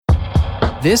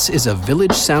This is a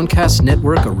Village Soundcast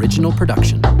Network original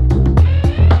production.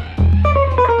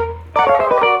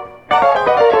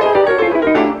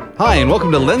 Hi, and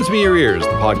welcome to Lends Me Your Ears,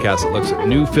 the podcast that looks at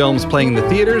new films playing in the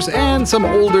theaters and some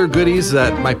older goodies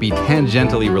that might be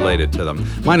tangentially related to them.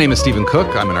 My name is Stephen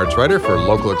Cook. I'm an arts writer for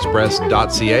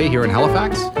localexpress.ca here in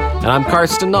Halifax. And I'm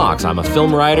Karsten Knox. I'm a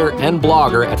film writer and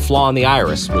blogger at Flaw in the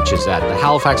Iris, which is at the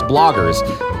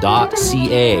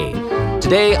halifaxbloggers.ca.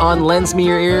 Today on Lends Me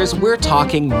Your Ears, we're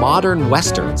talking modern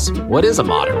westerns. What is a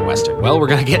modern western? Well, we're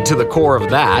going to get to the core of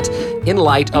that in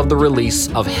light of the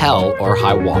release of Hell or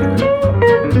High Water.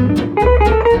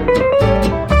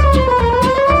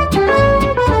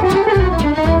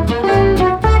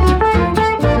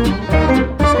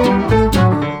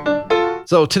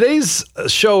 So today's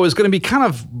show is going to be kind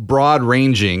of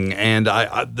broad-ranging, and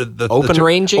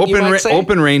open-ranging.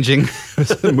 Open-ranging is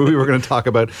the movie we're going to talk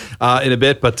about in a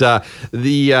bit. But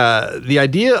the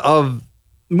idea of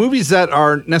movies that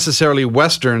aren't necessarily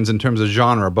westerns in terms of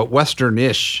genre, but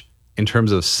western-ish in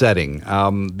terms of setting,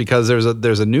 because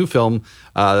there's a new film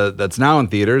that's now in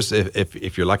theaters.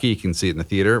 If you're lucky, you can see it in the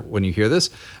theater when you hear this,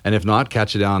 and if not,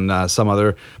 catch it on some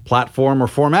other platform or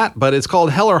format. But it's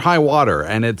called Hell or High Water,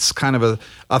 and it's kind of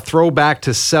a throwback to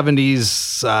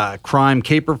 70s crime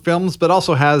caper films, but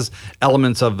also has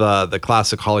elements of the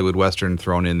classic Hollywood Western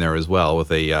thrown in there as well,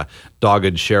 with a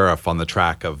dogged sheriff on the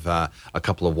track of a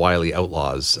couple of wily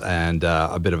outlaws, and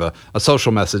a bit of a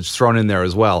social message thrown in there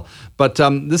as well. But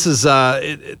this is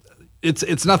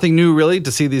it's nothing new really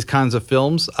to see these kinds of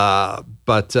films.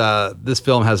 But this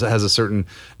film has a certain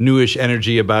newish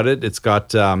energy about it. It's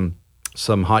got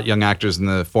some hot young actors in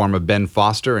the form of Ben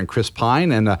Foster and Chris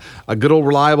Pine, and a good old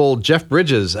reliable Jeff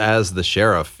Bridges as the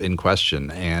sheriff in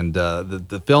question. And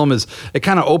the film it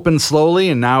kind of opened slowly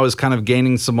and now is kind of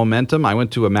gaining some momentum. I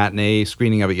went to a matinee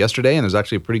screening of it yesterday, and there's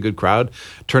actually a pretty good crowd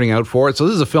turning out for it. So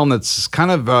this is a film that's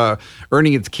kind of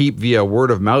earning its keep via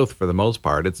word of mouth for the most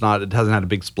part. It hasn't had a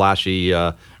big splashy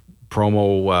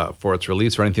promo for its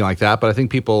release or anything like that, but I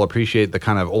think people appreciate the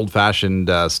kind of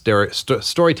old-fashioned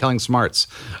storytelling smarts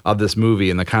of this movie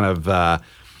and the kind of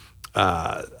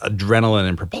adrenaline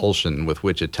and propulsion with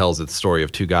which it tells its story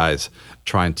of two guys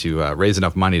trying to raise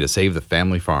enough money to save the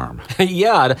family farm.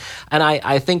 Yeah, and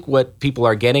I think what people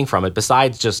are getting from it,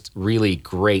 besides just really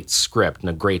great script and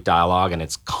a great dialogue, and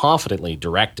it's confidently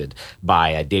directed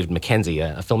by David Mackenzie,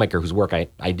 a filmmaker whose work I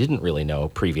didn't really know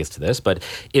previous to this, but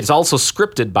it's also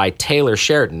scripted by Taylor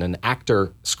Sheridan, an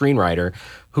actor-screenwriter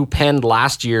who penned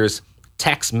last year's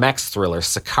Tex-Mex thriller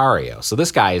Sicario. So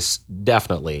this guy is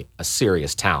definitely a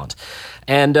serious talent.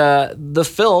 And the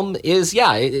film is,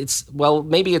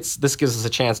 this gives us a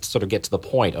chance to sort of get to the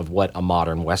point of what a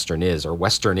modern Western is, or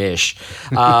Western-ish.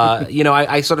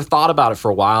 I sort of thought about it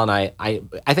for a while, and I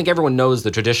think everyone knows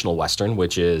the traditional Western,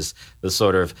 which is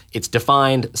it's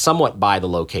defined somewhat by the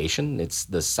location. It's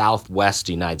the Southwest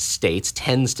United States,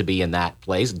 tends to be in that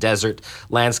place, desert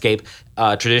landscape,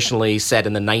 traditionally set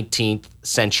in the 19th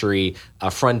century,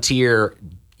 frontier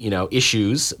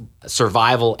issues,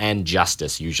 survival and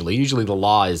justice. Usually the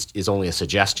law is only a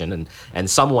suggestion, and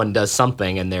someone does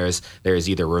something, and there's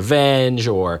either revenge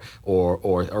or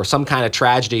some kind of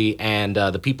tragedy, and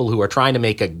the people who are trying to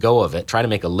make a go of it, try to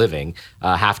make a living,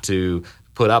 have to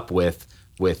put up with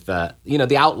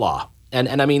the outlaw.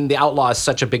 And I mean, the outlaw is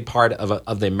such a big part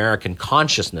of the American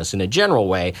consciousness in a general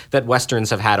way that Westerns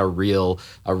have had a real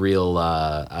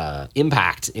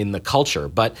impact in the culture.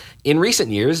 But in recent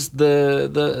years,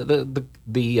 the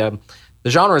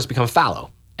genre has become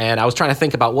fallow. And I was trying to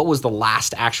think about what was the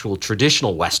last actual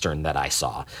traditional Western that I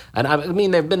saw. And I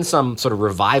mean, there have been some sort of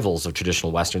revivals of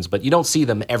traditional Westerns, but you don't see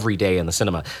them every day in the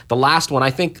cinema. The last one, I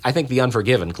think The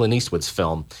Unforgiven, Clint Eastwood's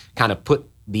film, kind of put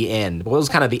the end. Well, it was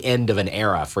kind of the end of an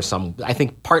era for some, I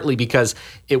think partly because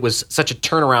it was such a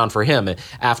turnaround for him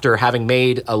after having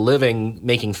made a living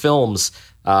making films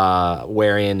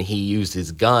wherein he used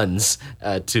his guns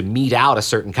to mete out a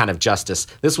certain kind of justice.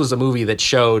 This was a movie that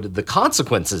showed the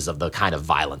consequences of the kind of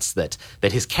violence that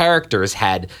his characters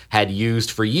had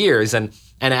used for years, and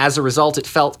as a result, it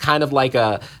felt kind of like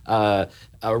a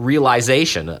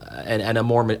realization and a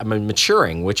more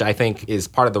maturing, which I think is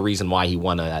part of the reason why he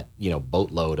won a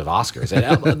boatload of Oscars.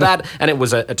 And it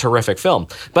was a terrific film.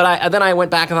 But then I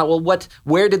went back and thought, well,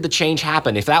 where did the change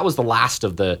happen? If that was the last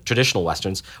of the traditional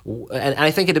Westerns, and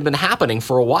I think it had been happening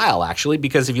for a while actually,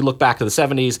 because if you look back to the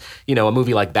 70s, a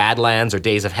movie like Badlands or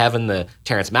Days of Heaven, the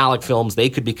Terrence Malick films, they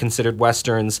could be considered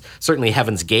Westerns. Certainly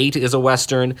Heaven's Gate is a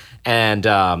Western, and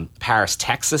Paris,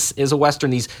 Texas is a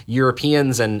Western. These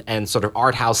Europeans and sort of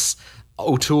art house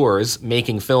auteurs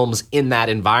making films in that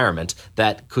environment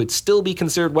that could still be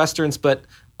considered Westerns, but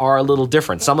are a little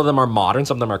different. Some of them are modern,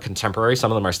 some of them are contemporary,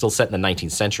 some of them are still set in the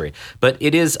 19th century. But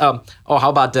it is, how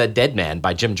about Dead Man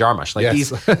by Jim Jarmusch? Like Yes.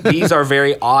 these are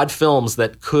very odd films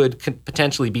that could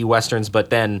potentially be Westerns,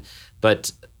 but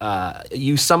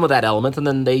use some of that element, and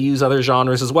then they use other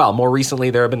genres as well. More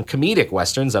recently, there have been comedic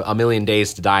Westerns, A Million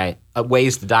Ways to Die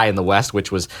in the West,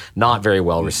 which was not very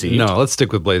well received. No, let's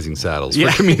stick with Blazing Saddles for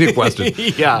comedic Western.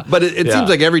 Yeah. But it seems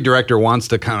like every director wants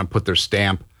to kind of put their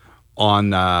stamp on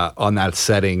that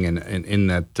setting and in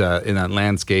that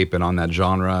landscape and on that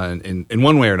genre and in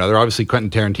one way or another. Obviously, Quentin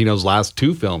Tarantino's last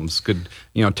two films could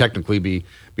technically be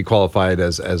qualified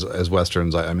as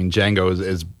Westerns. I mean, Django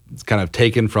is kind of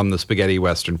taken from the spaghetti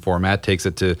Western format, takes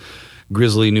it to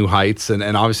grisly new heights, and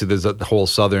obviously there's the whole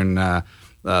Southern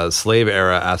slave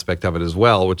era aspect of it as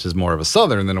well, which is more of a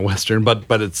Southern than a Western, but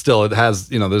it has,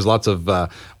 there's lots of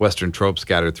Western tropes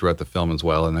scattered throughout the film as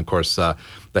well. And of course,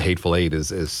 The Hateful Eight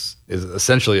is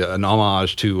essentially an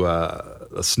homage to a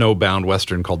snowbound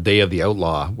Western called Day of the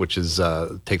Outlaw, which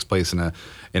takes place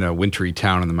in a wintry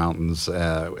town in the mountains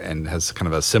and has kind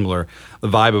of a similar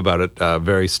vibe about it.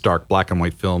 Very stark black and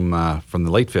white film from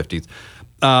the late 50s.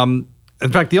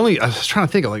 In fact, I was trying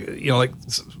to think of like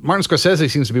Martin Scorsese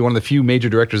seems to be one of the few major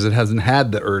directors that hasn't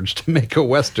had the urge to make a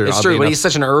Western. It's true, but he's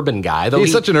such an urban guy.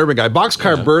 He's such an urban guy.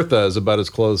 Boxcar Bertha is about as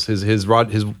close. His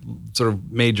sort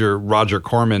of major Roger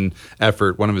Corman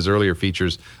effort, one of his earlier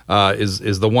features,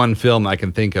 is the one film I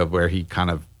can think of where he kind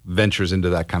of ventures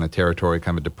into that kind of territory,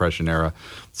 kind of a Depression era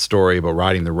story about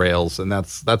riding the rails, and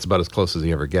that's about as close as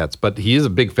he ever gets. But he is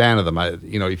a big fan of them.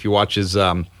 If you watch his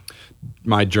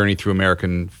My Journey Through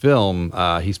American Film,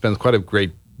 he spends quite a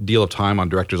great deal of time on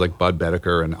directors like Bud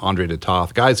Boetticher and Andre de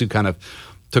Toth, guys who kind of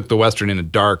took the Western in a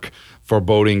dark,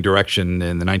 foreboding direction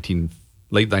in the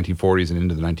late 1940s and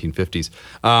into the 1950s.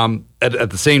 At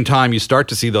the same time, you start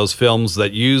to see those films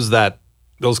that use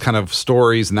those kind of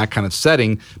stories and that kind of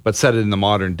setting, but set it in the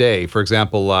modern day. For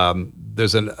example,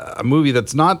 there's a movie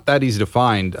that's not that easy to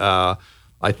find.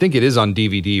 I think it is on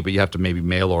DVD, but you have to maybe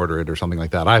mail order it or something like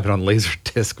that. I have it on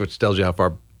Laserdisc, which tells you how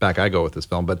far back I go with this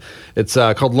film. But it's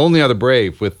called Lonely Are the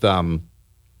Brave with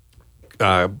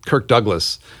Kirk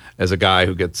Douglas as a guy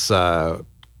who gets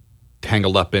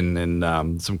tangled up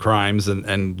in some crimes,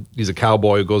 and he's a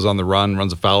cowboy who goes on the run,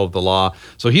 runs afoul of the law.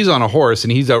 So he's on a horse,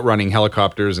 and he's outrunning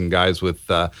helicopters and guys with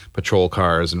patrol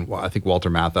cars. And I think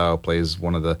Walter Matthau plays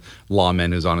one of the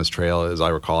lawmen who's on his trail, as I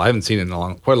recall. I haven't seen it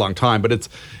in quite a long time, but it's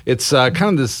kind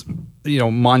of this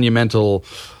monumental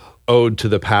ode to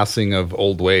the passing of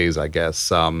old ways, I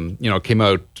guess. It came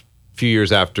out a few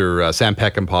years after Sam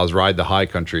Peckinpah's Ride the High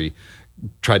Country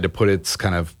tried to put its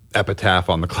kind of epitaph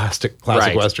on the classic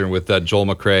right. Western with Joel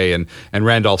McCrea and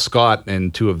Randolph Scott in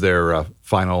two of their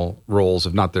final roles,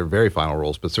 if not their very final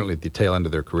roles, but certainly at the tail end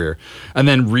of their career, and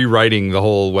then rewriting the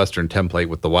whole Western template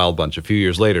with The Wild Bunch a few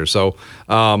years later. So,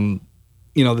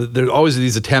 there's always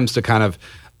these attempts to kind of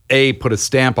put a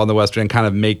stamp on the Western and kind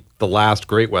of make the last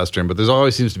great Western, but there's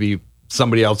always seems to be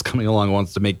somebody else coming along who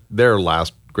wants to make their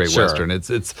last great sure. Western.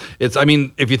 It's. I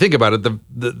mean, if you think about it,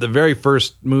 the very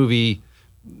first movie,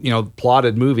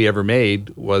 plotted movie ever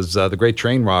made was The Great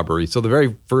Train Robbery. So the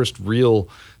very first real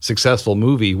successful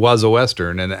movie was a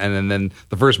Western. And then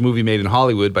the first movie made in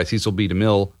Hollywood by Cecil B.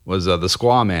 DeMille was The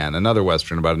Squaw Man, another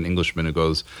Western about an Englishman who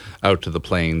goes out to the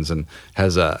plains and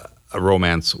has a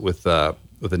romance with a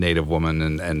native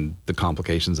woman and the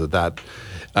complications that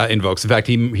invokes. In fact,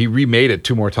 he remade it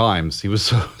 2 more times. He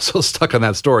was so stuck on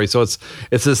that story. So it's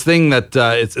this thing that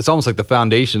it's almost like the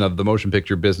foundation of the motion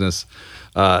picture business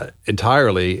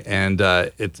entirely, and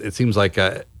it seems like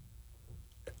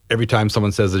every time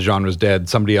someone says the genre's dead,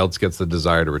 somebody else gets the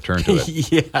desire to return to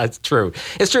it. Yeah, it's true.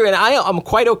 It's true, and I'm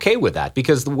quite okay with that,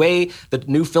 because the way that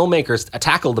new filmmakers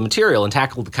tackle the material and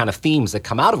tackle the kind of themes that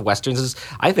come out of Westerns is,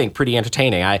 I think, pretty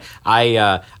entertaining.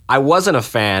 I wasn't a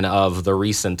fan of the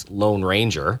recent Lone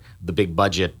Ranger, the big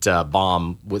budget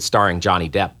bomb starring Johnny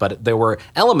Depp, but there were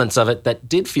elements of it that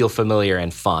did feel familiar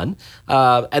and fun.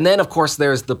 And then, of course,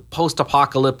 there's the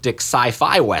post-apocalyptic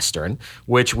sci-fi Western,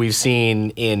 which we've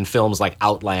seen in films like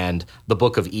Outland, The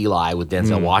Book of Eli with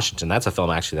Denzel Washington. That's a film,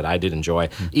 actually, that I did enjoy.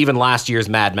 Even last year's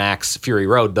Mad Max Fury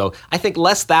Road, though, I think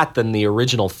less that than the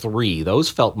original 3. Those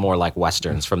felt more like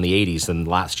Westerns from the 80s than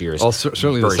last year's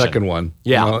certainly version. The second one.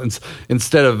 Yeah.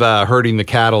 Instead of herding the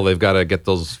cattle, they've got to get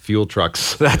those fuel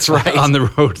trucks That's right. on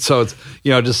the road. So it's,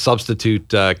 just substitute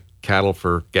cattle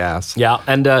for gas. Yeah,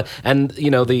 and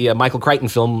the Michael Crichton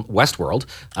film Westworld,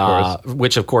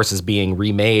 which of course is being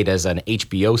remade as an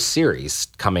HBO series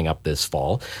coming up this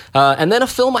fall, and then a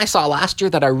film I saw last year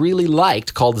that I really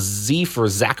liked called Z for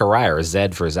Zachariah, or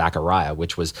Zed for Zachariah,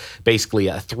 which was basically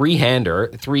a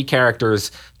three-hander, 3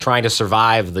 characters trying to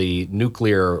survive the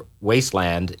nuclear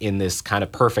wasteland in this kind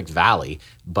of perfect valley,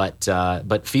 but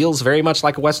feels very much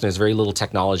like a Western. There's very little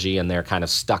technology, and they're kind of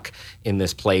stuck in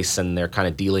this place, and they're kind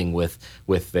of dealing with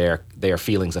their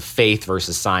feelings of faith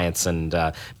versus science, and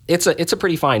it's a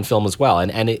pretty fine film as well,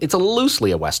 and it's a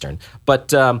loosely a Western,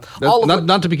 but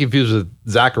not to be confused with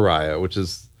Zachariah, which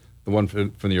is the one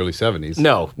from the early 70s.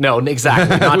 No,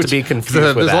 exactly. Not to be confused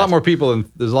with there's that. a lot more people,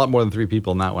 and there's a lot more than 3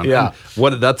 people in that one. Yeah.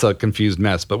 That's a confused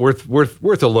mess, but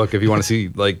worth a look if you want to see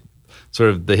like sort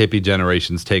of the hippie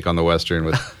generation's take on the Western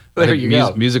with There you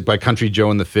go. Music by Country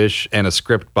Joe and the Fish, and a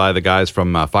script by the guys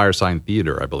from Firesign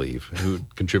Theater, I believe, who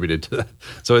contributed to that.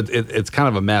 So it's kind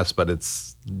of a mess, but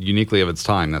it's uniquely of its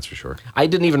time, that's for sure. I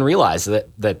didn't even realize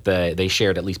that they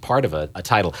shared at least part of a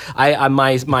title.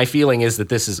 My feeling is that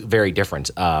this is very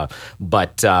different.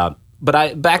 Back to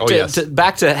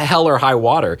Hell or High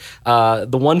Water.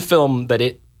 The one film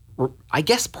that I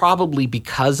guess probably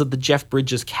because of the Jeff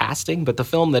Bridges casting, but the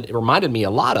film that it reminded me a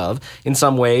lot of in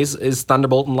some ways is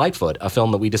Thunderbolt and Lightfoot, a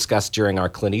film that we discussed during our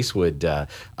Clint Eastwood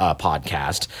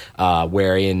podcast,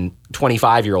 wherein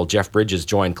 25-year-old Jeff Bridges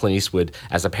joined Clint Eastwood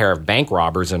as a pair of bank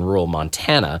robbers in rural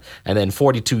Montana. And then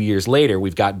 42 years later,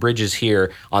 we've got Bridges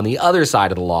here on the other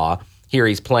side of the law. Here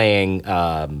he's playing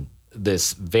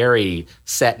this very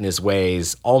set in his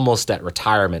ways, almost at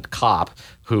retirement cop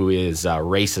who is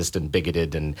racist and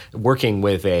bigoted, and working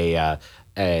with a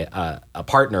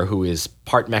partner who is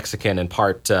part Mexican and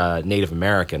part Native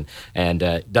American,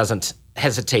 and doesn't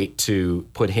hesitate to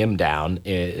put him down,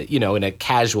 in a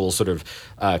casual sort of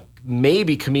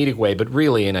maybe comedic way, but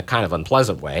really in a kind of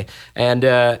unpleasant way. And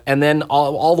then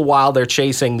all the while they're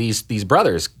chasing these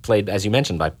brothers, played, as you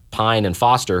mentioned, by Pine and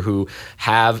Foster, who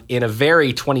have, in a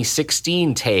very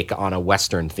 2016 take on a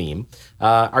Western theme,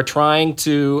 are trying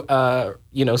to,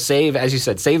 save, as you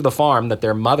said, save the farm that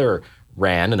their mother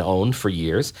ran and owned for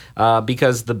years,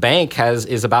 because the bank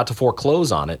is about to foreclose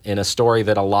on it, in a story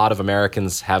that a lot of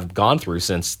Americans have gone through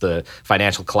since the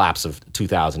financial collapse of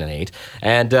 2008.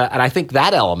 And I think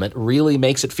that element really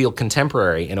makes it feel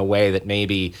contemporary in a way that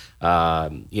maybe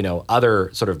other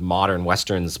sort of modern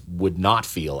Westerns would not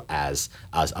feel as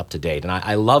up to date. And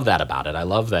I love that about it. I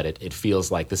love that it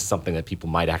feels like this is something that people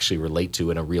might actually relate to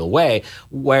in a real way,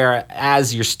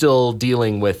 whereas you're still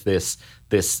dealing with these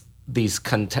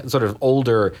sort of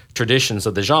older traditions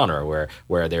of the genre,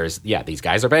 where there's these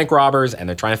guys are bank robbers and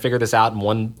they're trying to figure this out, and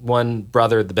one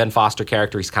brother, the Ben Foster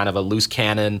character, he's kind of a loose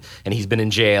cannon and he's been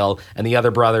in jail, and the other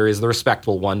brother is the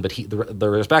respectable one, but the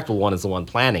respectable one is the one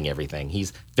planning everything.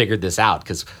 He's figured this out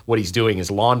because what he's doing is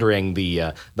laundering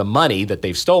the money that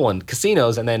they've stolen,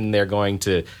 casinos, and then they're going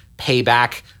to pay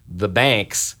back the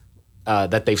banks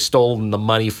that they've stolen the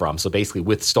money from. So basically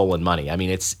with stolen money. I mean,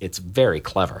 it's very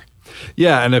clever.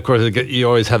 Yeah, and of course you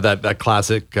always have that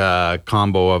classic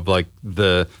combo of like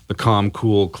the calm,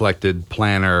 cool, collected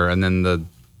planner, and then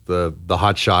the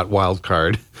hotshot wild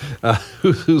card,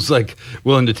 who's like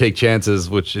willing to take chances,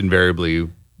 which invariably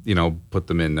put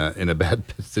them in a bad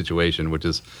situation, which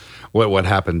is what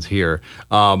happens here.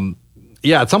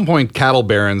 At some point, cattle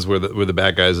barons were the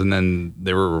bad guys, and then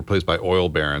they were replaced by oil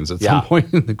barons at some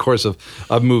point in the course of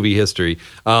movie history.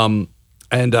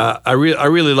 And I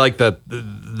really like that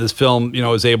this film,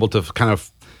 is able to kind of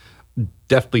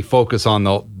deftly focus on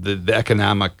the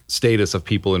economic status of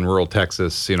people in rural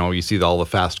Texas. You see all the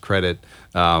fast credit,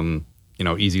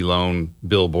 easy loan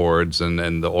billboards,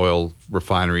 and the oil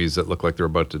refineries that look like they're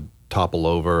about to topple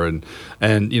over, and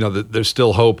there's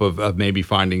still hope of maybe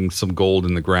finding some gold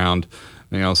in the ground,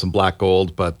 some black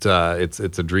gold, but it's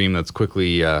a dream that's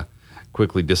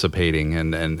quickly dissipating,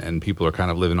 and people are kind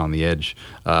of living on the edge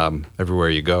everywhere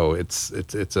you go.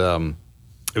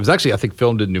 It was actually, I think,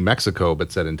 filmed in New Mexico but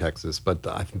set in Texas, but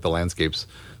I think the landscape's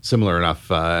similar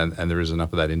enough, and there is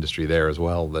enough of that industry there as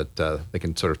well that they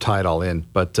can sort of tie it all in.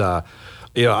 But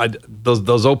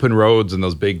those open roads and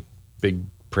those big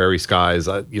prairie skies,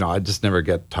 I just never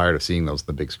get tired of seeing those on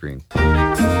the big screen.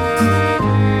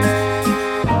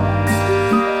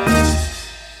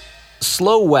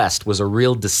 Slow West was a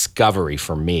real discovery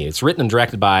for me. It's written and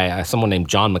directed by someone named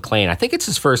John McClane. I think it's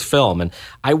his first film, and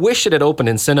I wish it had opened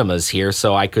in cinemas here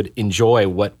so I could enjoy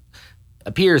what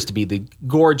appears to be the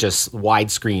gorgeous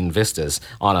widescreen vistas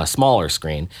on a smaller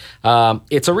screen.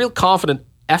 It's a real confident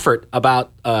effort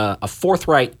about a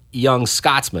forthright young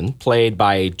Scotsman played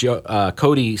by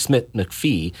Cody Smith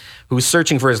McPhee, who's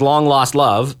searching for his long-lost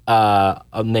love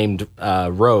named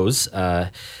Rose,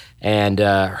 and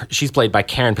she's played by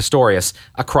Karen Pistorius,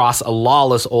 across a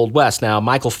lawless Old West. Now,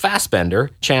 Michael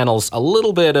Fassbender channels a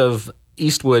little bit of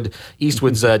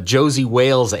Eastwood's Josie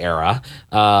Wales era.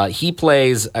 He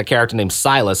plays a character named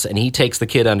Silas, and he takes the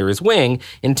kid under his wing,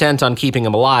 intent on keeping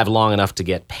him alive long enough to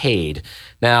get paid.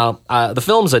 Now, the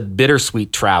film's a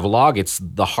bittersweet travelogue. It's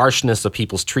the harshness of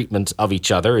people's treatment of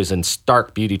each other is in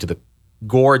stark beauty to the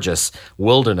gorgeous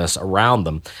wilderness around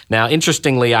them. Now,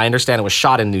 interestingly, I understand it was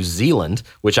shot in New Zealand,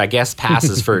 which I guess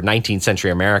passes for 19th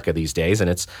century America these days, and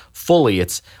it's fully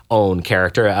its own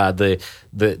character.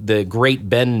 The great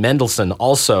Ben Mendelsohn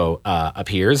also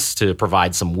appears to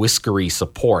provide some whiskery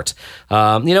support.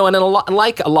 And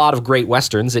like a lot of great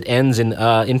westerns, it ends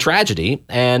in tragedy,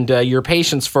 and your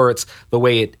patience for the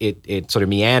way it sort of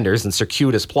meanders and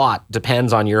circuitous plot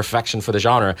depends on your affection for the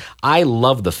genre. I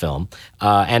love the film,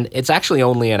 and it's actually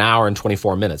only an hour and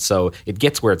 24 minutes, so it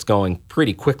gets where it's going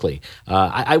pretty quickly.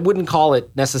 I wouldn't call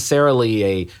it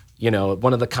necessarily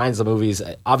one of the kinds of movies.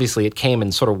 Obviously, it came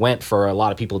and sort of went for a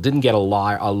lot of people. It didn't get a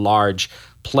large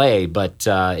play, but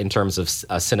in terms of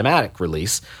a cinematic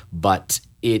release. But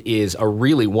it is a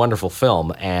really wonderful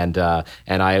film, and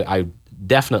I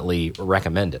definitely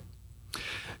recommend it.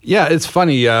 Yeah, it's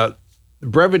funny.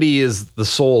 Brevity is the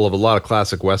soul of a lot of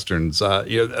classic westerns.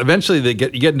 Eventually, you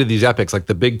get into these epics like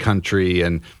The Big Country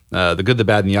and The Good, the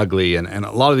Bad, and the Ugly, and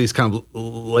a lot of these kind of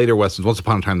later westerns, Once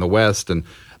Upon a Time in the West and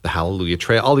The Hallelujah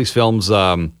Trail, all these films,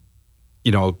 surpassing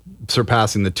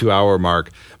the 2-hour mark.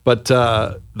 But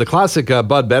the classic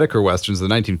Bud Bedecker westerns of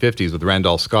the 1950s with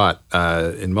Randolph Scott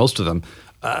in most of them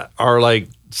are like,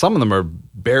 some of them are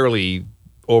barely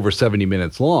over 70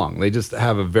 minutes long. They just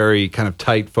have a very kind of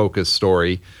tight, focused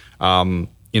story. And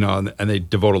they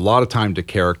devote a lot of time to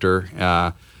character,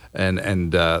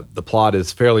 and the plot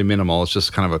is fairly minimal. It's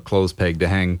just kind of a clothes peg to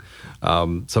hang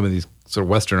some of these sort of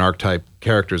Western archetype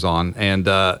characters on. And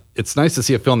it's nice to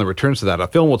see a film that returns to that. A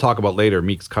film we'll talk about later,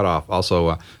 Meek's Cutoff,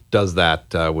 also does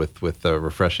that with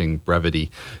refreshing brevity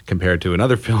compared to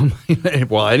another film.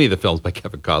 Well, any of the films by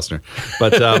Kevin Costner.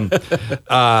 But,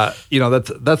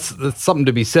 that's something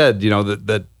to be said,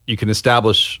 that you can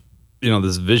establish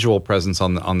this visual presence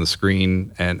on the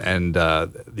screen and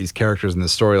these characters in the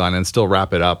storyline, and still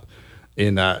wrap it up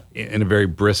in a very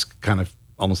brisk kind of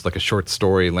almost like a short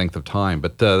story length of time.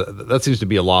 But that seems to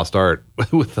be a lost art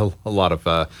with a lot of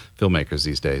filmmakers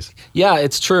these days. Yeah,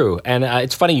 it's true. And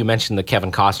it's funny you mentioned the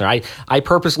Kevin Costner. I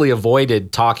purposely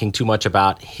avoided talking too much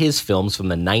about his films from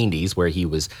the 90s, where he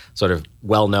was sort of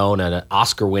well-known and an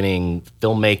Oscar-winning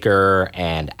filmmaker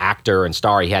and actor and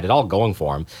star. He had it all going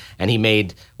for him. And he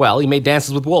made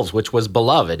Dances with Wolves, which was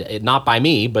beloved, not by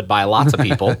me, but by lots of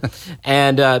people.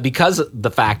 And because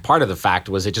part of the fact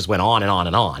was it just went on and on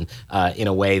and on in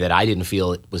a way that I didn't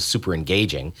feel it was super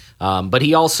engaging. But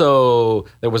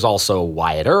there was also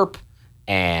Wyatt Earp,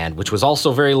 which was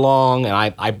also very long,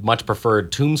 and I much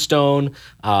preferred Tombstone.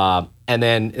 And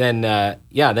then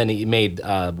he made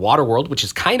Waterworld, which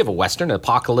is kind of a Western, an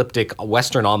apocalyptic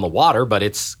Western on the water, but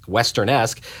it's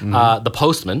Western-esque. Mm-hmm. The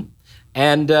Postman.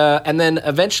 And then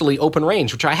eventually Open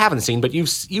Range, which I haven't seen, but you've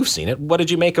seen it. What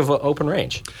did you make of Open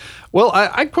Range? Well,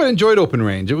 I quite enjoyed Open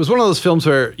Range. It was one of those films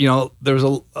where there was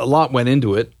a lot went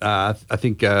into it. I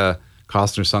think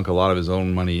Costner sunk a lot of his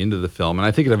own money into the film, and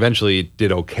I think it eventually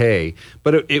did okay.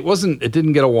 But it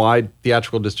didn't get a wide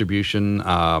theatrical distribution.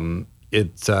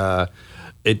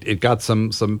 It got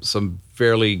some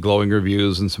fairly glowing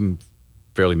reviews and some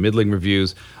fairly middling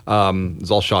reviews. It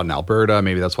was all shot in Alberta.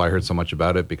 Maybe that's why I heard so much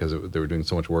about it, because they were doing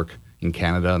so much work in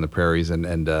Canada and the prairies,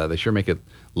 and they sure make it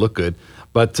look good.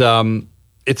 But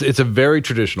it's a very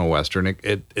traditional Western.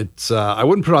 It's I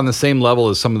wouldn't put it on the same level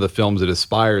as some of the films it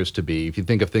aspires to be. If you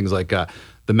think of things like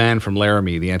The Man from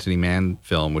Laramie, the Anthony Mann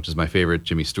film, which is my favorite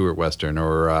Jimmy Stewart Western,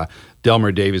 or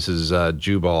Delmer Davis's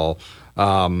Jubal,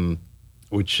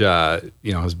 which has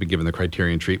been given the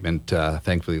Criterion treatment,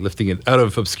 thankfully, lifting it out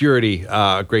of obscurity.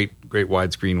 Great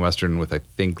widescreen Western with, I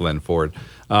think, Glenn Ford.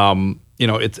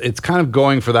 It's kind of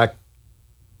going for that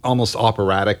almost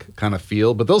operatic kind of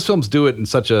feel, but those films do it in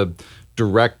such a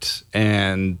direct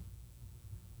and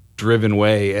driven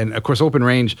way. And of course, Open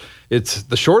Range, it's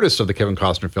the shortest of the Kevin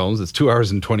Costner films. It's 2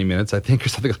 hours and 20 minutes, I think, or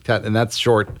something like that, and that's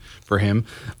short for him.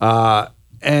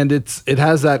 And it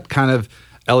has that kind of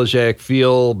elegiac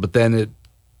feel, but then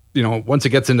once it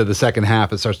gets into the second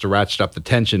half, it starts to ratchet up the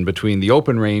tension between the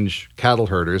Open Range cattle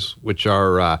herders, which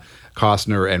are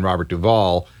Costner and Robert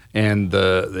Duvall, and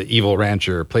the evil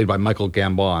rancher, played by Michael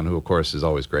Gambon, who of course is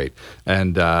always great.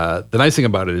 And the nice thing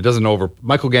about it doesn't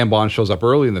Michael Gambon shows up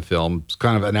early in the film,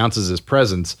 kind of announces his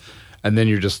presence, and then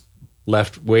you're just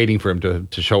left waiting for him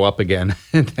to show up again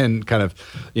and then kind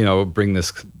of, bring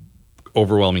this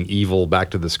overwhelming evil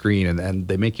back to the screen, and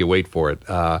they make you wait for it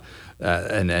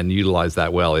and utilize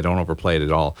that well. They don't overplay it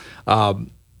at all.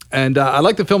 And I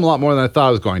like the film a lot more than I thought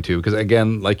I was going to, because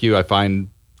again, like you, I find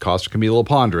Costner can be a little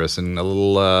ponderous and a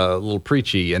little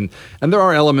preachy, and there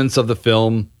are elements of the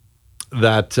film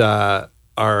that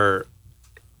are,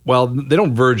 well, they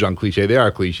don't verge on cliche. They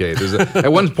are cliche.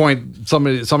 At one point,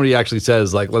 somebody actually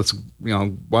says, like, let's, why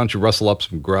don't you rustle up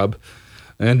some grub,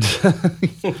 and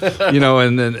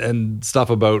and stuff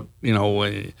about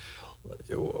women,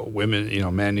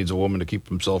 man needs a woman to keep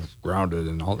himself grounded,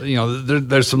 and all.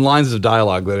 There's some lines of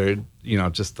dialogue that are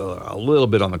just a little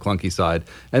bit on the clunky side,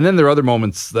 and then there are other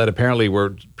moments that apparently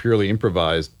were purely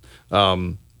improvised.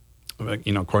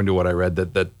 According to what I read,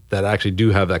 that actually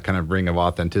do have that kind of ring of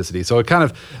authenticity. So it kind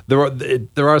of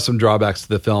there are some drawbacks to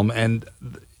the film, and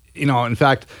in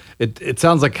fact, it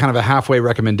sounds like kind of a halfway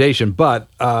recommendation, but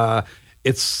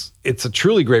it's a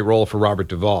truly great role for Robert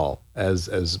Duvall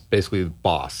as basically the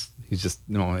boss. He's just,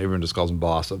 everyone just calls him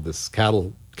boss of this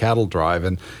cattle drive,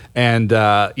 and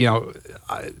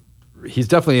he's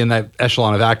definitely in that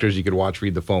echelon of actors you could watch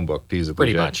read the phone book, to use a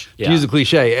cliche. Pretty much, yeah. To use a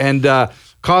cliche, and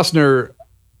Costner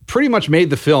pretty much made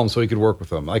the film so he could work with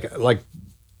them. Like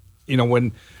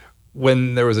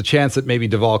when there was a chance that maybe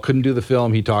Duvall couldn't do the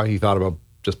film, he thought about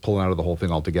just pulling out of the whole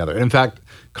thing altogether. And in fact,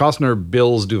 Costner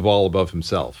bills Duvall above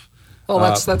himself. Well,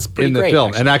 that's pretty in the great,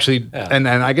 film, actually. and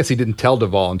and I guess he didn't tell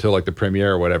Duvall until like the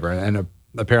premiere or whatever, and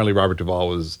apparently Robert Duvall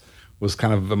was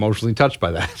kind of emotionally touched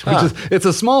by that. It's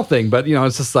a small thing, but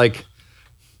it's just like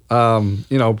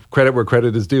credit where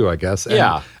credit is due, I guess.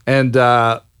 And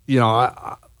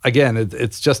again,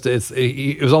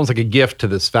 it was almost like a gift to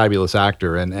this fabulous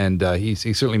actor, and he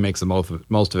certainly makes the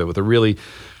most of it with a really,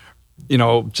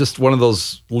 just one of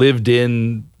those lived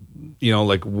in,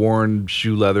 like worn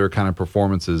shoe leather kind of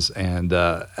performances, and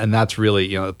that's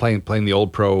really, playing the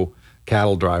old pro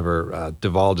cattle driver,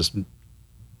 Duvall just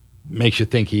makes you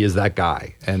think he is that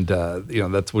guy, and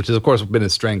that's, which has of course been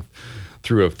his strength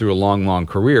through a long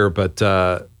career, but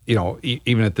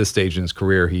even at this stage in his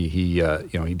career, he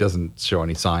doesn't show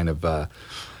any sign of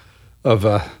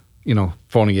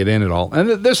phoning it in at all. And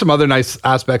there's some other nice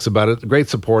aspects about it. Great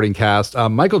supporting cast.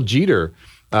 Michael Jeter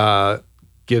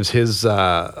gives his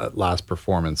last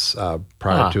performance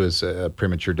prior to his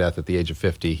premature death at the age of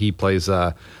 50. He plays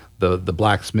the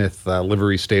blacksmith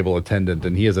livery stable attendant,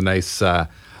 and he has a nice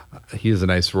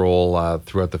role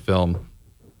throughout the film.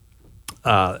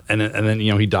 And then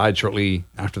he died shortly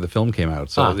after the film came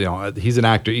out. So he's an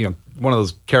actor, one of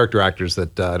those character actors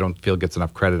that I don't feel gets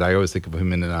enough credit. I always think of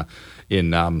him in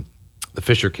The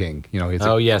Fisher King. He's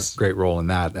a great role in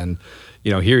that. And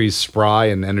here he's spry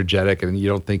and energetic, and you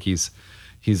don't think he's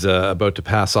about to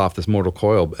pass off this mortal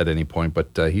coil at any point.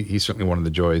 But he's certainly one of the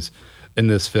joys in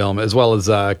this film, as well as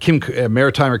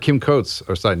Maritimer Kim Coates,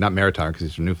 or sorry, not Maritimer because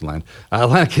he's from Newfoundland.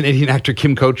 Atlantic Canadian actor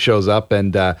Kim Coates shows up,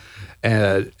 and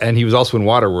he was also in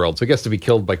Waterworld, so he gets to be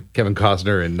killed by Kevin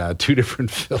Costner in 2 different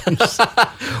films.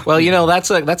 Well, that's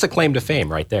a claim to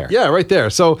fame right there. Yeah, right there.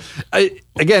 So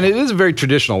again, it is a very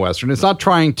traditional Western. It's not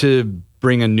trying to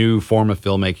bring a new form of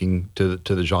filmmaking to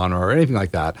the genre or anything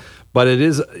like that, but it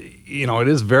is, it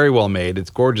is very well made. It's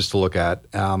gorgeous to look at,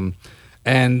 and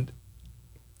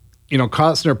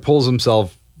Costner pulls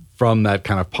himself from that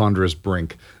kind of ponderous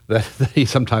brink that he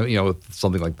sometimes, with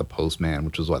something like The Postman,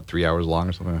 which was 3 hours long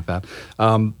or something like that.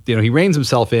 He reins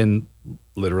himself in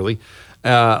literally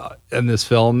in this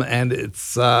film, and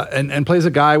it's and plays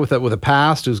a guy with a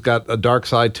past who's got a dark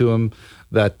side to him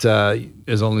that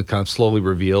is only kind of slowly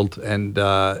revealed, and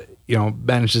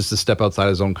manages to step outside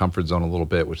his own comfort zone a little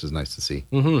bit, which is nice to see.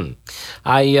 Mm-hmm.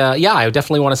 I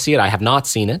definitely want to see it. I have not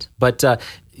seen it, but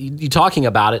you talking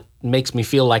about it makes me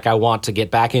feel like I want to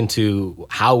get back into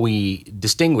how we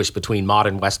distinguish between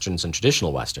modern Westerns and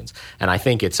traditional Westerns. And I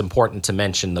think it's important to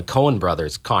mention the Coen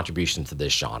brothers' contribution to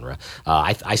this genre.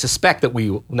 I suspect that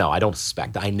I don't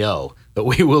suspect, I know that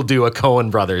we will do a Coen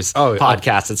brothers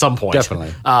podcast at some point.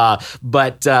 Definitely.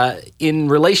 But in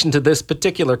relation to this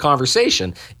particular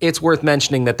conversation, it's worth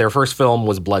mentioning that their first film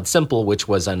was Blood Simple, which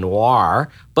was a noir,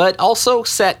 but also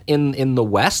set in the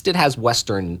West. It has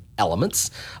Western elements.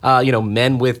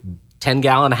 Men with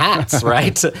 10-gallon hats,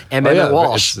 right? And Emmett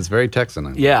Walsh. It's very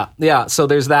Texan. Yeah. So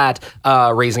there's that.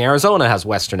 Raising Arizona has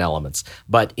Western elements,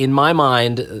 but in my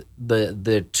mind,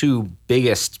 the two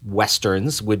biggest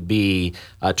Westerns would be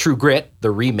True Grit,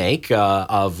 the remake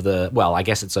of the. Well, I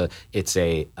guess it's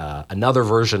a another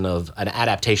version of an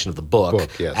adaptation of the book,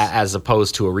 yes. As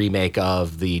opposed to a remake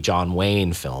of the John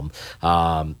Wayne film.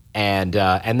 And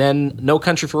then No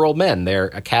Country for Old Men, their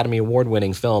Academy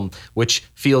Award-winning film, which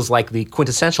feels like the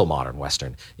quintessential modern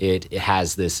Western. It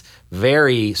has this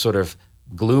very sort of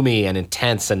gloomy and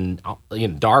intense and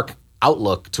dark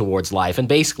outlook towards life, and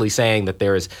basically saying that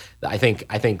there is. I think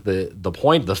the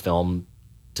point of the film,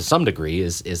 to some degree,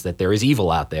 is that there is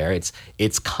evil out there.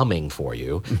 It's coming for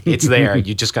you. It's there.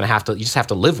 You just have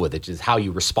to live with it. Just how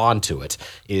you respond to it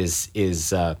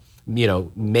is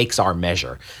makes our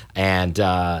measure. And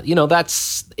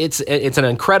it's an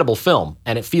incredible film,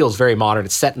 and it feels very modern.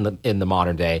 It's set in the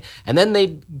modern day. And then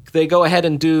they go ahead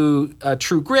and do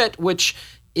True Grit, which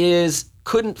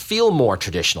couldn't feel more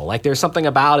traditional. Like there's something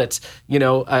about it,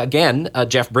 again,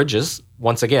 Jeff Bridges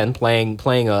once again playing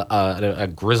a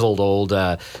grizzled old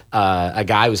a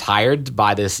guy who's hired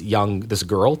by this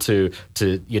girl to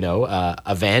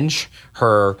avenge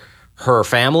her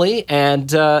family,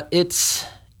 and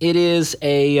it is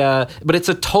but it's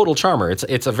a total charmer.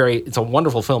 It's a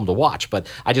wonderful film to watch. But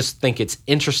I just think it's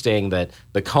interesting that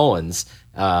the Coens,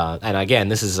 and again,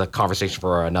 this is a conversation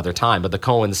for another time, but the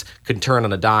Coens can turn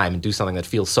on a dime and do something that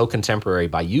feels so contemporary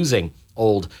by using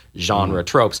old genre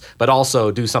tropes, but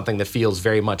also do something that feels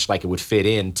very much like it would fit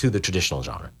into the traditional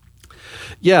genre.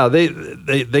 Yeah,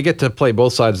 they get to play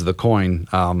both sides of the coin.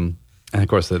 And of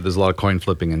course, there's a lot of coin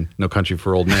flipping in No Country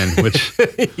for Old Men, which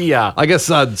yeah, I guess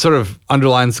sort of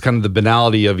underlines kind of the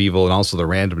banality of evil and also the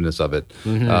randomness of it.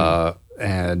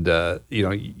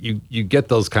 You get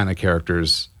those kind of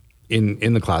characters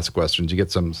in the classic westerns. You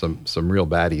get some real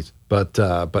baddies, but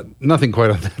nothing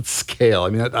quite on that scale. I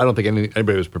mean, I don't think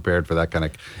anybody was prepared for that kind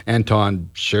of Anton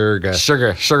Chigurh.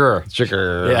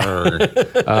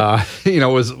 Yeah.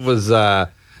 Was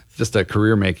just a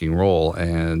career-making role,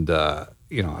 and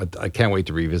I can't wait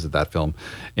to revisit that film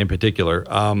in particular.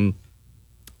 I'm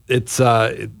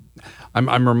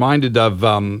reminded of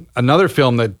another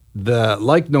film that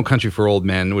like No Country for Old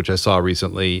Men, which I saw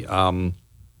recently,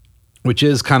 which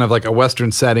is kind of like a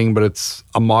Western setting, but it's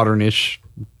a modern-ish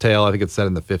tale. I think it's set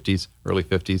in the 50s, early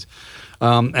 50s,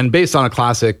 and based on a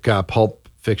classic pulp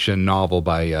fiction novel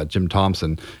by Jim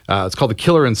Thompson. It's called The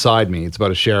Killer Inside Me. It's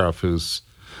about a sheriff who's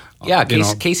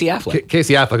Casey Affleck.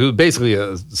 Casey Affleck, who's basically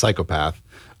a psychopath,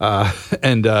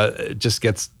 and just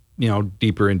gets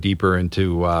deeper and deeper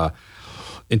into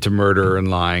murder and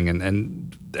lying,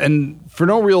 and for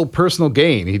no real personal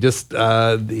gain. He just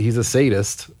he's a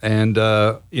sadist, and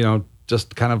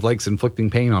just kind of likes inflicting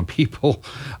pain on people,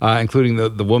 including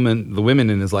the women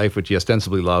in his life, which he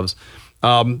ostensibly loves.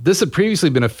 This had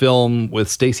previously been a film with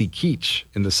Stacy Keach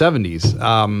in the 70s,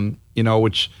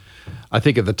 which I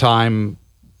think at the time,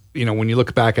 when you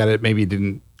look back at it, maybe it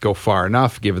didn't go far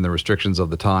enough given the restrictions of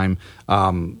the time.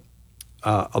 Although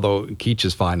Keach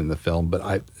is fine in the film, but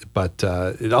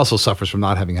it also suffers from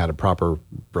not having had a proper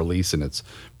release in its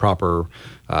proper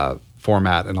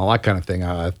format and all that kind of thing.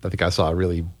 I think I saw a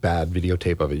really bad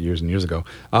videotape of it years and years ago.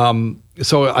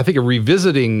 So I think a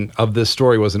revisiting of this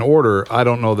story was in order. I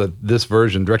don't know that this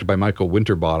version, directed by Michael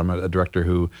Winterbottom, a director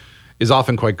who is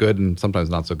often quite good and sometimes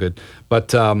not so good,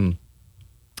 but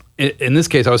in this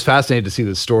case, I was fascinated to see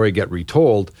the story get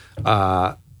retold.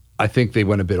 I think they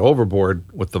went a bit overboard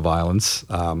with the violence,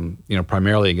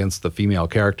 primarily against the female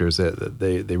characters.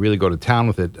 They really go to town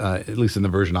with it, at least in the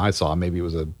version I saw. Maybe it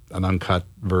was an uncut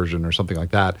version or something like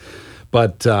that.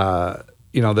 But,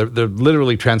 they're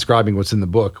literally transcribing what's in the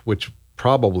book, which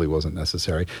probably wasn't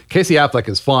necessary. Casey Affleck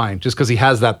is fine just because he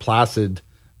has that placid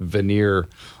veneer.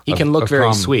 He can look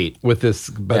very sweet. With this,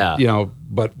 but,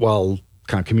 but while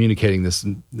kind of communicating this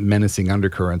menacing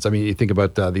undercurrents. I mean, you think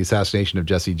about the assassination of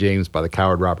Jesse James by the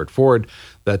coward Robert Ford,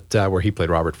 where he played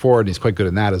Robert Ford, and he's quite good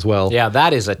in that as well. Yeah,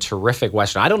 that is a terrific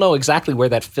Western. I don't know exactly where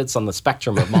that fits on the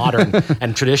spectrum of modern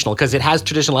and traditional, because it has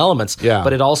traditional elements,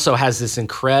 but it also has this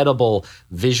incredible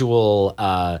visual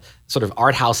sort of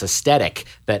art house aesthetic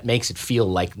that makes it feel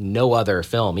like no other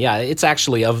film. Yeah, it's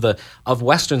actually of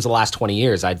Westerns the last 20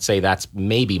 years, I'd say that's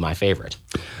maybe my favorite.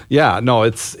 Yeah, no,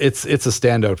 it's a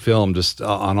standout film just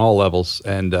on all levels,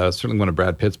 and certainly one of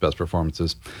Brad Pitt's best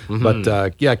performances. Mm-hmm.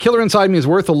 But Killer Inside Me is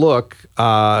worth a look.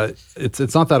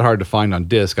 It's not that hard to find on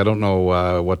disc. I don't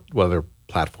know what other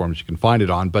platforms you can find it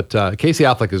on. But Casey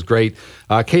Affleck is great.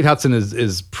 Kate Hudson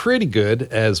is pretty good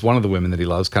as one of the women that he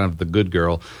loves, kind of the good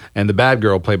girl. And the bad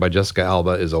girl, played by Jessica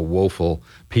Alba, is a woeful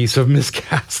piece of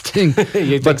miscasting.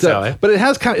 You think so, eh? But it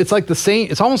has it's like the same,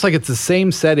 it's almost like it's the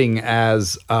same setting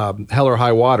as Hell or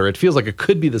High Water. It feels like it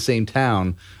could be the same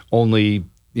town, only,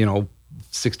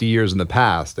 60 years in the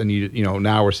past. And,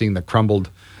 now we're seeing the crumbled,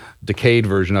 decayed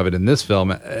version of it in this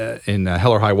film, in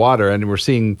Hell or High Water, and we're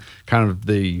seeing kind of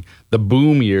the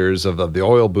boom years of the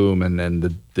oil boom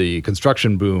and the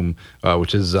construction boom,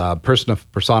 which is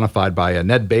personified by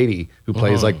Ned Beatty, who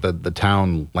plays like the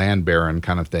town land baron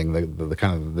kind of thing, the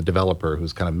kind of the developer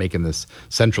who's kind of making this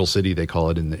central city, they call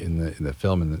it in the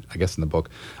film, and I guess in the book.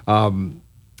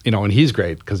 And he's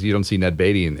great because you don't see Ned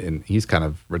Beatty, and he's kind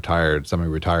of retired,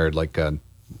 semi-retired, like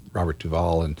Robert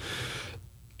Duvall and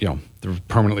the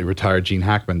permanently retired Gene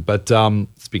Hackman. But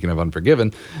speaking of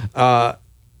Unforgiven,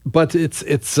 but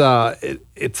it's a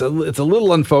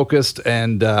little unfocused,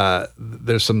 and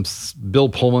there's some Bill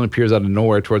Pullman appears out of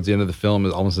nowhere towards the end of the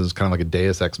film, almost as kind of like a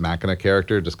Deus Ex Machina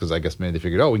character, just because I guess maybe they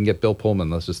figured, we can get Bill Pullman,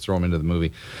 let's just throw him into the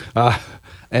movie.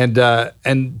 And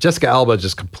Jessica Alba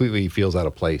just completely feels out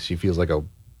of place.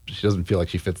 She doesn't feel like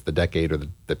she fits the decade or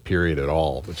the period at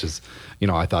all, which is,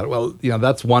 I thought,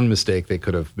 that's one mistake they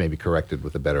could have maybe corrected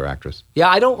with a better actress. Yeah,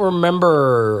 I don't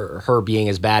remember her being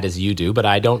as bad as you do, but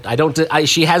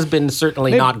she has been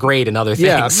certainly not great in other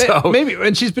things. Yeah, maybe,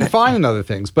 and she's been fine in other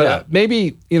things, but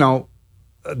maybe,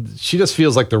 she just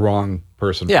feels like the wrong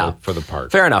person for the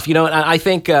part. Fair enough. I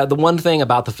think the one thing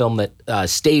about the film that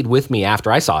stayed with me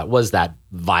after I saw it was that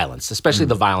violence, especially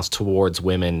the violence towards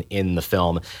women in the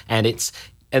film.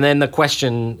 And then the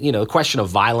question of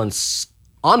violence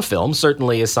on film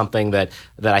certainly is something that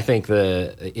I think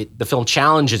the film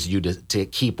challenges you to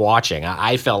keep watching.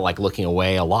 I felt like looking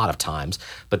away a lot of times,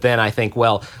 but then I think,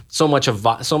 so much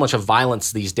of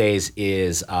violence these days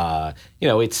is,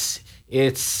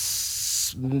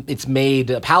 it's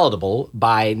made palatable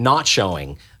by not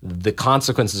showing the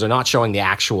consequences or not showing the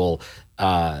actual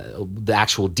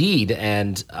deed,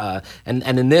 and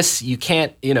in this you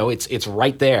can't, it's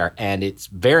right there, and it's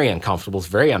very uncomfortable, it's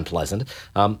very unpleasant,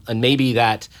 and maybe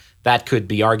that could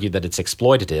be argued that it's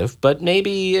exploitative, but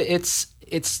maybe it's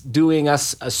doing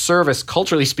us a service,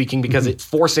 culturally speaking, because it's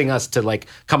forcing us to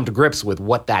come to grips with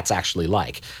what that's actually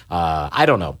like. I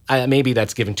don't know. Maybe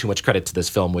that's giving too much credit to this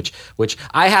film, which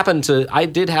I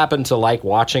did happen to like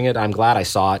watching it. I'm glad I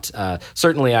saw it.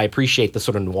 Certainly, I appreciate the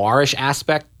sort of noirish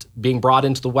aspect being brought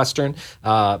into the Western,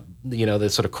 the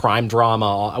sort of crime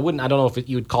drama. I don't know if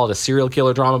you would call it a serial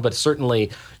killer drama, but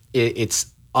certainly it's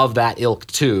of that ilk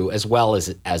too, as well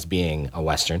as being a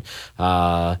Western.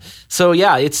 So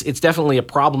yeah, it's definitely a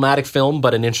problematic film,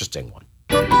 but an interesting one.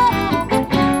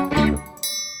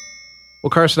 Well,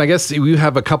 Carson, I guess you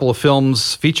have a couple of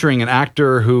films featuring an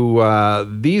actor who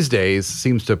these days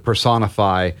seems to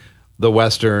personify the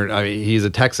Western. I mean, he's a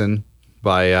Texan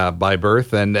by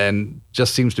birth, and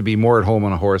just seems to be more at home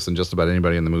on a horse than just about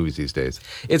anybody in the movies these days.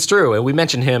 It's true. And we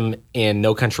mentioned him in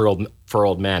No Country for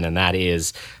Old Men, and that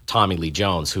is Tommy Lee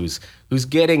Jones, who's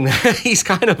getting, he's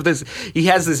kind of this, he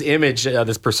has this image,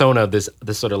 this persona of this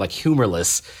sort of like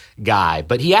humorless guy,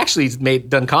 but he actually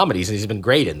done comedies and he's been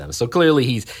great in them. So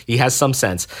clearly he has some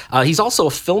sense. He's also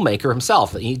a filmmaker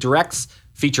himself. He directs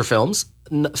feature films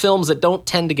that don't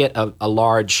tend to get a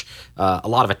lot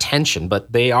of attention,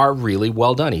 but they are really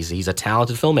well done. He's a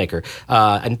talented filmmaker.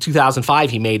 In 2005,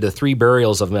 he made The Three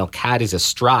Burials of Melquiades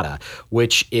Estrada,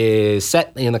 which is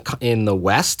set in the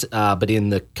West, but in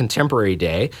the contemporary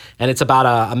day, and it's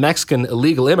about a Mexican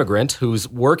illegal immigrant who's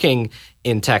working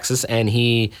in Texas, and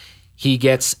he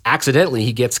gets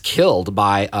killed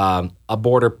by a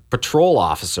border patrol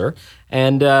officer,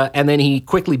 and then he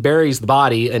quickly buries the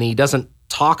body, and he doesn't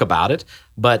talk about it,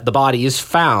 but the body is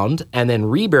found and then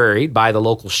reburied by the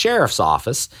local sheriff's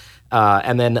office.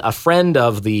 And then a friend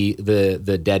of the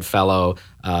dead fellow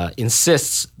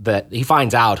insists that he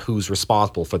finds out who's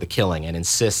responsible for the killing and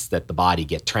insists that the body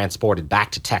get transported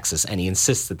back to Texas. And he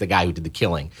insists that the guy who did the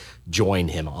killing join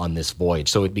him on this voyage.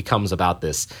 So it becomes about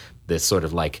this sort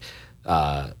of like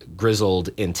grizzled,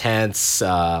 intense,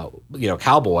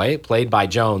 cowboy played by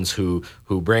Jones who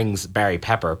brings Barry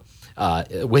Pepper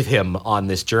with him on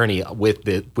this journey with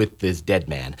this dead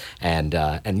man, and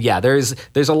yeah, there's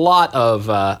a lot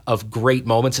of great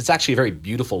moments. It's actually a very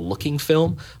beautiful looking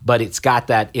film, but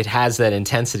it has that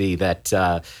intensity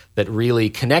that really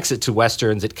connects it to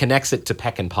Westerns. It connects it to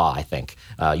Peckinpah, I think.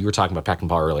 You were talking about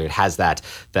Peckinpah earlier. It has that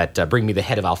Bring Me the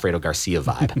Head of Alfredo Garcia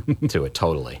vibe to it,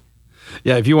 totally.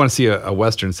 Yeah, if you want to see a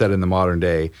Western set in the modern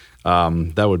day,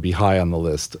 that would be high on the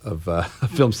list of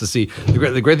films to see.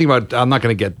 The great thing about, I'm not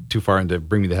going to get too far into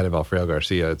Bring Me the Head of Alfredo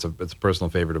Garcia. It's a personal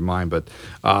favorite of mine, but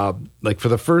like for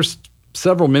the first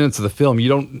several minutes of the film, you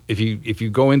don't, if you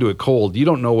go into it cold, you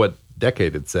don't know what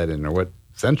decade it's set in or what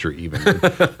century even.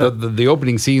 the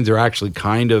opening scenes are actually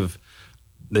kind of,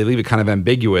 they leave it kind of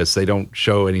ambiguous. They don't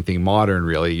show anything modern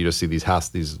really. You just see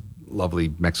these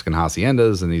lovely Mexican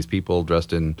haciendas and these people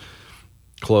dressed in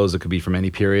clothes that could be from any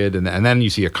period, and then you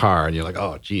see a car and you're like,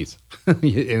 oh geez. And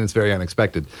it's very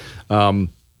unexpected.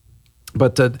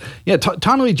 But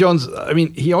Tommy Lee Jones, I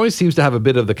mean, he always seems to have a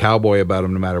bit of the cowboy about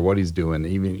him no matter what he's doing,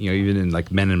 even in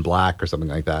like Men in Black or something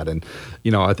like that. And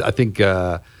I think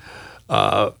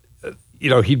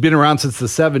he'd been around since the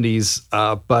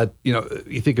 70s, but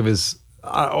you think of his,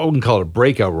 I wouldn't call it a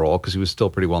breakout role because he was still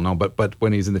pretty well known, but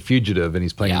when he's in The Fugitive and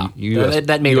he's playing U.S.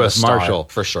 that made U.S. him a star, Marshal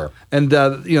for sure, and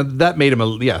that made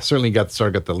him certainly got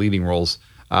the leading roles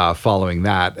following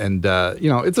that, and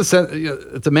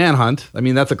it's a manhunt. I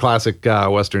mean, that's a classic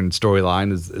Western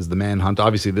storyline is the manhunt.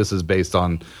 Obviously, this is based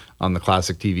on the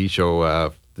classic TV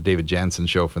show, the David Jansen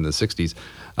show from the 60s,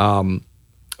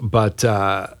 but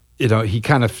he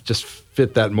kind of just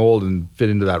fit that mold and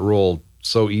fit into that role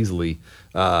so easily.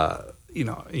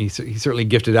 He's certainly a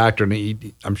gifted actor,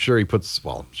 and I'm sure he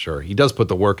does put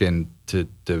the work in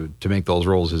to make those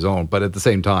roles his own. But at the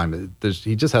same time,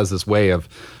 he just has this way of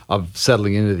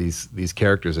settling into these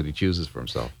characters that he chooses for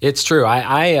himself. It's true.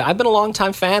 I've been a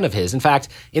longtime fan of his. In fact,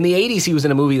 in the 80s, he was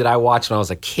in a movie that I watched when I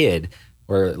was a kid,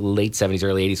 or late 70s,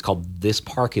 early 80s, called This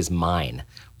Park Is Mine,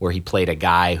 where he played a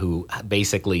guy who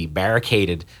basically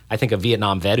barricaded, I think a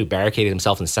Vietnam vet who barricaded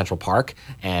himself in Central Park,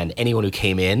 and anyone who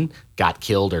came in got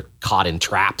killed or caught in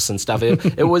traps and stuff.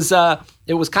 It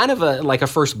was kind of like a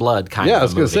First Blood kind of movie. Yeah, I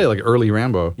was going to say, like early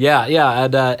Rambo. Yeah,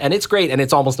 and it's great, and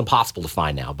it's almost impossible to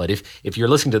find now. But if you're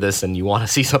listening to this and you want to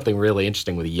see something really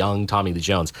interesting with a young Tommy Lee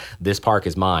Jones, This Park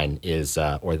Is Mine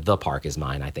or The Park Is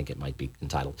Mine, I think it might be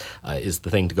entitled, is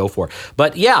the thing to go for.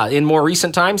 But yeah, in more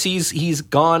recent times, he's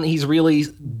really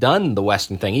done the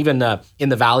Western thing. Even in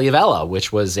The Valley of Ella,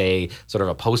 which was a sort of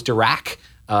a post-Iraq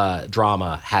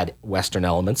drama, had Western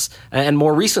elements. And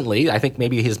more recently, I think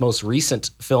maybe his most recent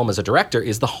film as a director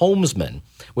is The Homesman,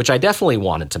 which I definitely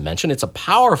wanted to mention. It's a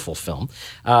powerful film,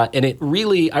 and I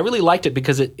really liked it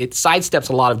because it sidesteps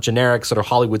a lot of generic sort of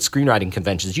Hollywood screenwriting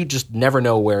conventions. You just never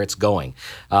know where it's going.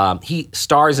 He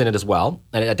stars in it as well,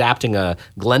 adapting a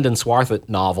Glendon Swarthout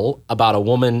novel about a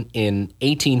woman in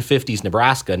 1850s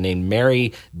Nebraska named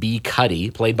Mary B. Cuddy,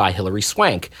 played by Hilary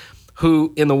Swank,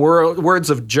 who, in the words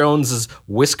of Jones's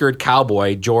whiskered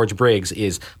cowboy, George Briggs,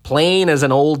 is plain as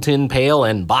an old tin pail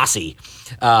and bossy.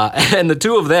 And the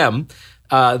two of them,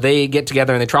 they get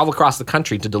together and they travel across the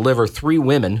country to deliver three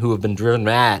women who have been driven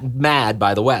mad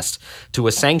by the West to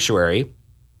a sanctuary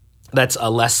that's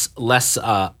less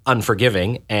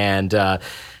unforgiving,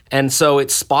 and so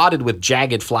it's spotted with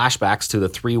jagged flashbacks to the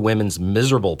three women's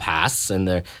miserable pasts, and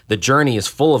the journey is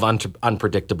full of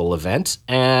unpredictable events,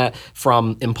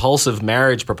 from impulsive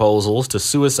marriage proposals to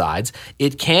suicides.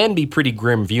 It can be pretty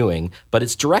grim viewing, but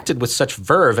it's directed with such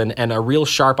verve and a real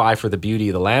sharp eye for the beauty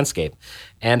of the landscape.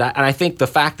 And I think the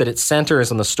fact that it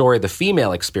centers on the story of the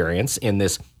female experience in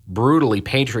this brutally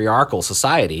patriarchal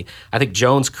society, I think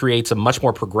Jones creates a much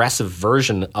more progressive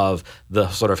version of the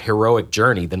sort of heroic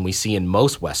journey than we see in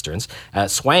most Westerns.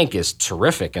 Swank is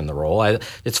terrific in the role.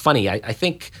 It's funny, I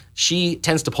think she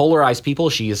tends to polarize people.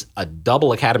 She is a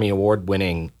double Academy Award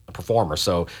winning performer,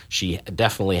 so she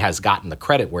definitely has gotten the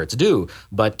credit where it's due.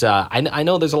 But I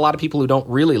know there's a lot of people who don't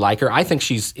really like her. I think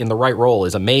she's in the right role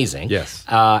is amazing. Yes.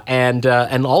 And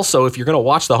also, if you're going to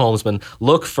watch The Homesman,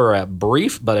 look for a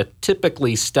brief but a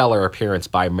typically stellar appearance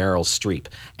by Meryl Streep,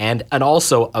 and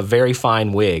also a very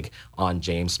fine wig on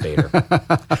James Spader.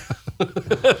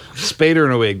 Spader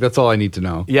in a wig. That's all I need to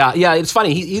know. Yeah. It's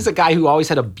funny. He's a guy who always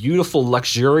had a beautiful,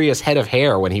 luxurious head of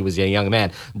hair when he was a young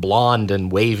man, blonde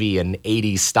and wavy and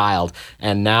 80s styled.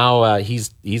 And now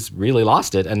he's really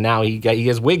lost it. And now he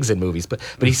has wigs in movies. But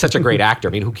he's such a great actor.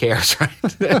 I mean, who cares,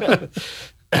 right?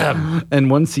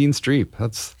 And one scene Streep.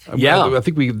 I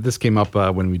think this came up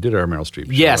when we did our Meryl Streep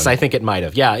show. Yes, I think it might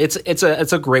have. Yeah, it's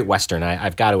a great Western.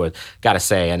 I've got to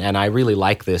say, and I really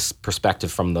like this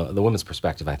perspective from the women's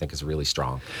perspective. I think is really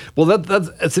strong. Well,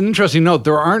 that's an interesting note.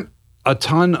 There aren't a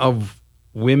ton of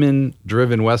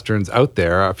women-driven Westerns out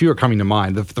there. A few are coming to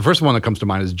mind. The first one that comes to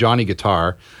mind is Johnny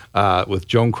Guitar with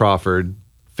Joan Crawford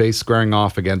face squaring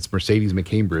off against Mercedes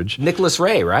McCambridge. Nicholas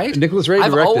Ray, right? Nicholas Ray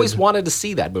directed. I've always wanted to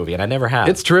see that movie, and I never have.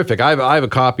 It's terrific. I have a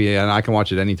copy, and I can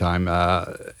watch it anytime.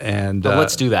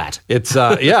 Let's do that. It's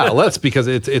let's because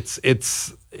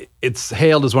it's it's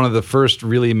hailed as one of the first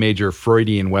really major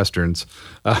Freudian westerns.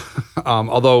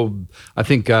 Although I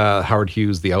think Howard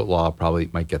Hughes, The Outlaw, probably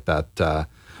might get that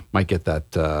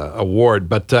award.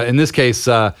 But in this case,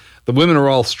 the women are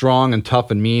all strong and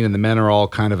tough and mean, and the men are all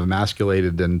kind of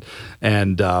emasculated and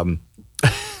kind of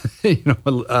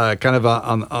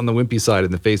on the wimpy side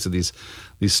in the face of these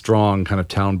strong kind of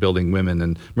town building women.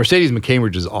 And Mercedes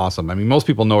McCambridge is awesome. I mean, most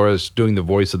people know her as doing the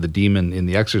voice of the demon in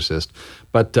The Exorcist,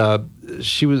 but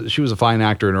she was a fine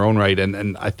actor in her own right,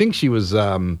 and I think she was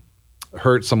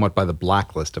hurt somewhat by The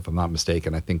Blacklist, if I'm not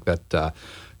mistaken. I think that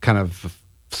kind of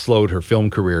slowed her film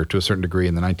career to a certain degree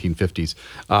in the 1950s.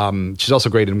 She's also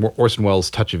great in Orson Welles'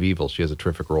 Touch of Evil. She has a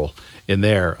terrific role in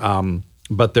there.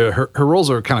 But her roles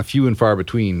are kind of few and far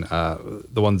between, the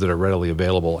ones that are readily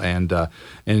available. And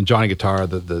in Johnny Guitar,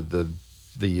 the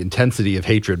intensity of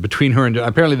hatred between her and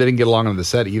apparently they didn't get along on the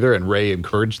set either, and Ray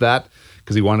encouraged that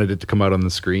because he wanted it to come out on the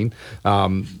screen.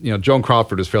 Joan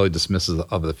Crawford is fairly dismissive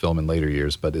of the film in later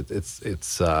years, but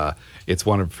it's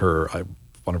one of her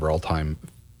all-time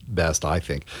best, I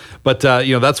think. But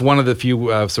that's one of the few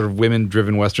sort of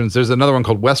women-driven westerns. There's another one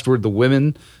called Westward the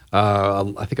Women.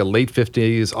 I think a late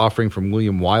 50s offering from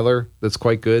William Wyler that's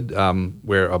quite good,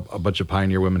 where a bunch of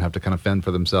pioneer women have to kind of fend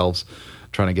for themselves,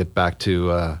 trying to get back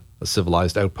to a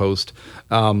civilized outpost.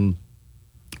 And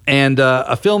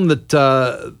a film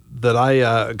that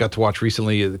I got to watch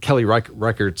recently, Kelly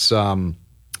Reichardt's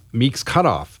Meek's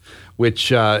Cutoff,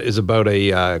 which is about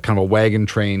a kind of a wagon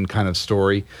train kind of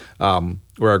story,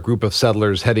 where a group of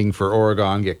settlers heading for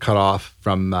Oregon get cut off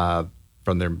from their.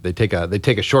 They take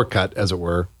a shortcut, as it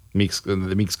were.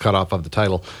 The Meek's Cutoff of the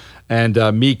title, and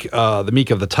the Meek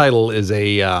of the title is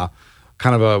a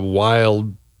kind of a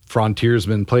wild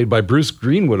frontiersman played by Bruce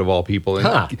Greenwood of all people,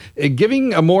 and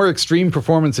giving a more extreme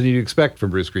performance than you'd expect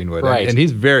from Bruce Greenwood. Right. And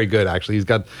he's very good, actually. He's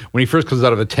got, when he first comes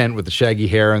out of a tent with the shaggy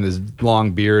hair and this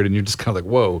long beard, and you're just kind of like,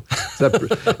 whoa.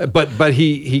 But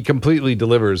he completely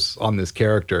delivers on this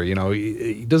character.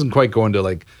 He doesn't quite go into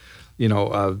like,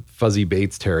 Fuzzy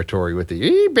Bates territory with the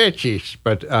bitches,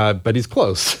 but he's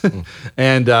close.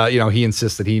 And he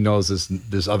insists that he knows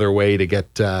this other way to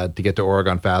get to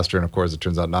Oregon faster, and of course it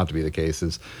turns out not to be the case.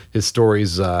 His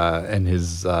stories and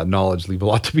his knowledge leave a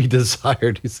lot to be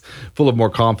desired. He's full of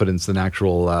more confidence than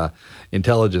actual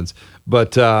intelligence.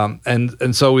 But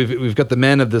and so we've got the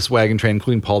men of this wagon train,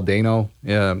 including Paul Dano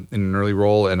in an early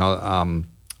role, and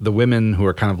the women who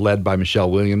are kind of led by Michelle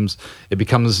Williams. It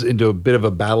becomes into a bit of a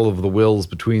battle of the wills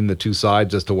between the two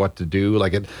sides as to what to do.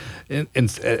 Like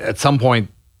at some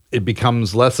point, it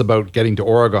becomes less about getting to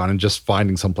Oregon and just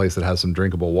finding some place that has some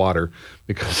drinkable water,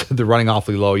 because they're running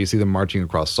awfully low. You see them marching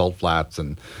across salt flats,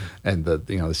 and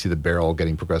they see the barrel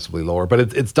getting progressively lower.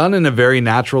 But it's done in a very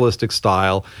naturalistic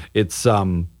style. It's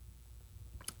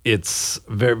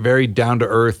very, very down to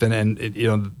earth, and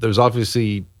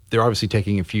they're obviously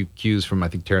taking a few cues from, I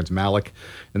think, Terrence Malick,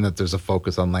 in that there's a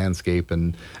focus on landscape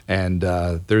and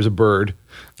there's a bird.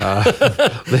 One of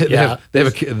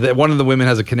the women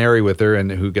has a canary with her, and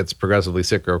who gets progressively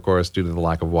sicker, of course, due to the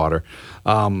lack of water.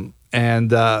 But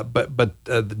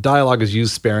the dialogue is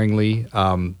used sparingly.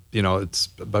 It's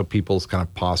about people's kind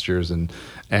of postures and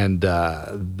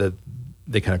that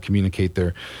they kind of communicate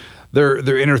their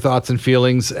inner thoughts and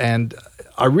feelings. And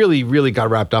I really, really got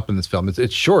wrapped up in this film.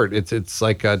 It's short. It's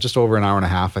like just over an hour and a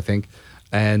half, I think.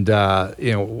 And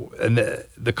and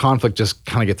the conflict just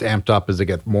kind of gets amped up as they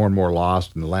get more and more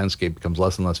lost, and the landscape becomes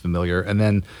less and less familiar. And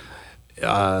then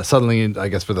suddenly, I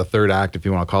guess for the third act, if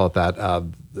you want to call it that,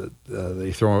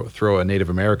 they throw a Native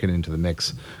American into the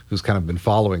mix who's kind of been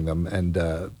following them, and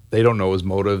they don't know his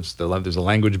motives. There's a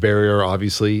language barrier,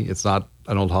 obviously. It's not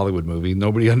an old Hollywood movie.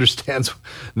 Nobody understands. And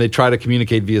they try to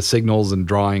communicate via signals and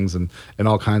drawings and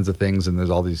all kinds of things, and there's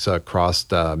all these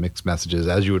crossed mixed messages,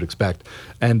 as you would expect,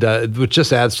 and which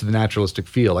just adds to the naturalistic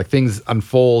feel. Like, things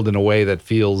unfold in a way that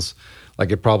feels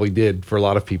like it probably did for a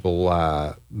lot of people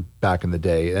back in the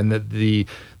day. And the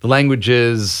language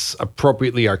is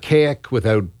appropriately archaic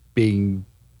without being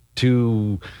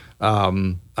too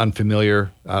unfamiliar.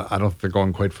 I don't think they're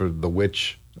going quite for the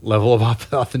witch level of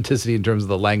authenticity in terms of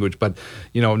the language, but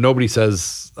nobody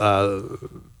says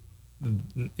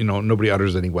nobody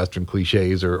utters any Western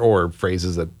cliches or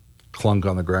phrases that clunk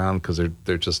on the ground, because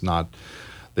they're just not,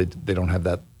 they don't have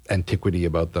that antiquity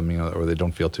about them, or they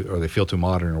don't feel too, or they feel too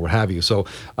modern, or what have you. So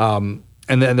and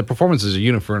the performances are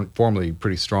uniformly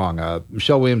pretty strong.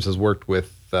 Michelle Williams has worked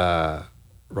with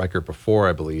Reichert before,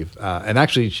 I believe, and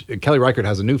actually Kelly Reichert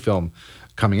has a new film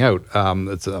coming out.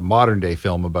 It's a modern day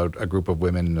film about a group of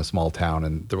women in a small town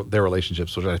and their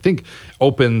relationships, which I think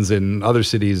opens in other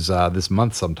cities this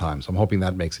month sometime. So I'm hoping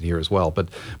that makes it here as well. But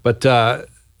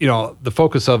the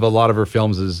focus of a lot of her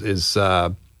films is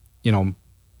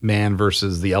man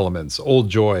versus the elements. Old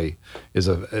Joy is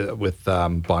with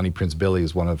Bonnie Prince Billy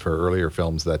is one of her earlier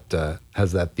films that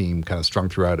has that theme kind of strung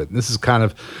throughout it. And this is kind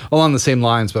of along the same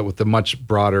lines, but with a much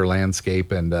broader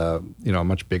landscape and a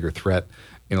much bigger threat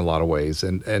in a lot of ways.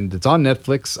 And it's on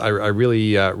Netflix. I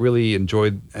really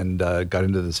enjoyed and got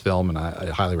into this film, and I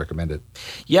highly recommend it.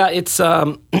 Yeah, it's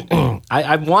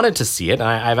I've wanted to see it.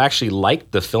 I've actually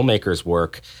liked the filmmaker's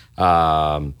work.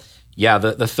 The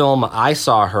film I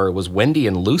saw her was Wendy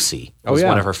and Lucy. Was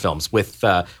one of her films with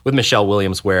Michelle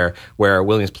Williams, where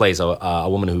Williams plays a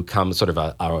woman who comes sort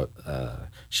of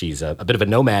she's a bit of a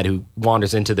nomad who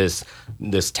wanders into this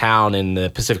town in the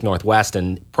Pacific Northwest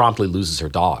and promptly loses her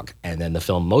dog. And then the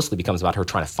film mostly becomes about her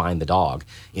trying to find the dog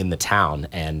in the town.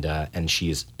 And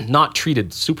she's not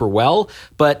treated super well,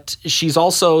 but she's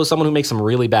also someone who makes some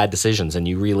really bad decisions. And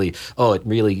it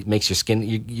really makes your skin,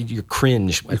 you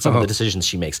cringe at some of the decisions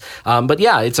she makes. But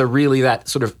yeah, it's that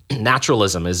sort of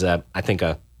naturalism is, I think,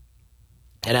 an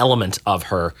element of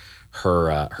her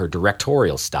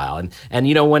directorial style.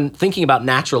 And when thinking about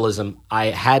naturalism, I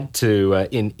had to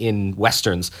in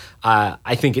Westerns,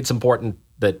 I think it's important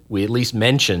that we at least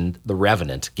mentioned The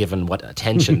Revenant, given what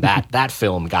attention that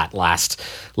film got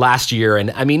last year.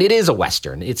 And I mean, it is a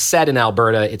Western. It's set in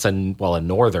Alberta. It's a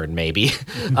northern maybe,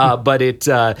 but it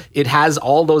has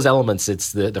all those elements.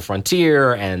 It's the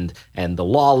frontier and the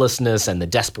lawlessness and the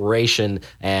desperation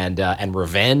and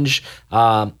revenge.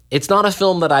 It's not a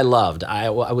film that I loved. I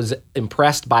was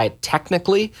impressed by it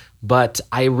technically, but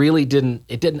I didn't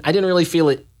really feel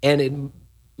it, and it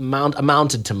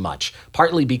amounted to much,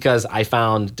 partly because I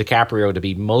found DiCaprio to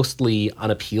be mostly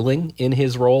unappealing in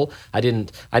his role.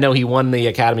 I know he won the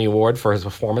Academy Award for his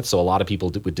performance, so a lot of people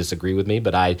would disagree with me,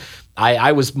 but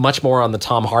I was much more on the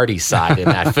Tom Hardy side in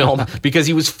that film because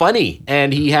he was funny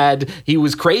and he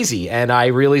was crazy, and I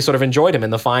really sort of enjoyed him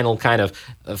in the final kind of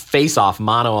face-off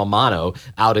mano a mano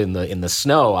out in the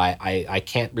snow. I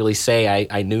can't really say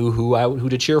I knew who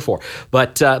to cheer for,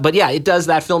 but yeah,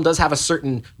 that film does have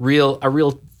a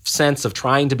real sense of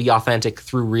trying to be authentic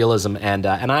through realism, and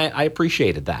I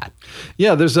appreciated that.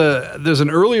 Yeah, there's an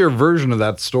earlier version of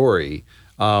that story,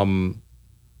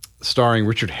 starring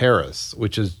Richard Harris,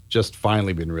 which has just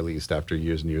finally been released after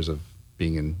years and years of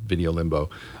being in video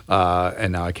limbo.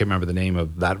 And now I can't remember the name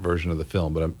of that version of the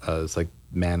film, but it's like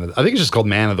I think it's just called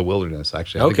Man of the Wilderness.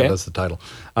 Actually, I think that's the title.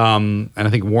 And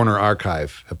I think Warner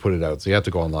Archive have put it out, so you have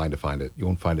to go online to find it. You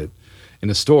won't find it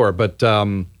in a store, but.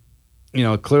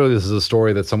 Clearly this is a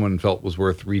story that someone felt was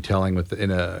worth retelling with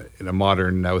a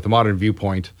modern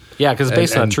viewpoint. Yeah, because it's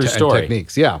based on a true story. And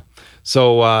techniques, yeah.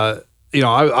 So I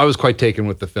was quite taken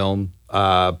with the film,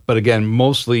 but again,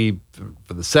 mostly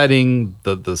for the setting,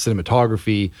 the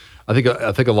cinematography. I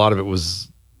think a lot of it was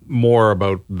more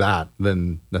about that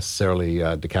than necessarily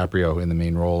DiCaprio in the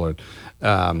main role.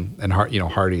 And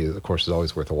Hardy, of course, is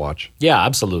always worth a watch. Yeah,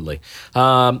 absolutely.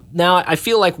 Now, I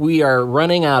feel like we are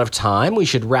running out of time. We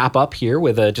should wrap up here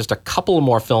with just a couple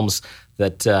more films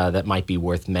that might be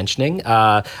worth mentioning.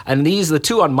 And the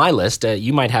two on my list,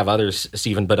 you might have others,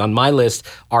 Stephen, but on my list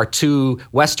are two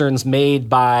Westerns made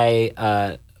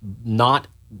by not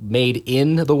made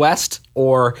in the West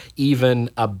or even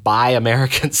by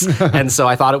Americans. And so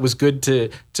I thought it was good to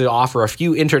offer a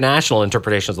few international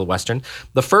interpretations of the Western.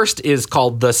 The first is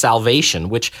called The Salvation,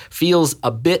 which feels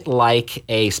a bit like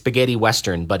a spaghetti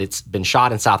Western, but it's been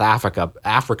shot in South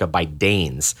Africa by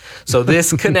Danes. So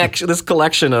this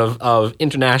collection of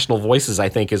international voices, I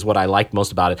think, is what I liked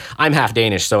most about it. I'm half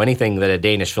Danish, so anything that a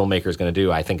Danish filmmaker is going to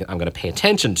do, I think I'm going to pay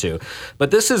attention to.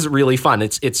 But this is really fun.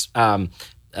 It's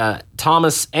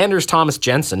Anders Thomas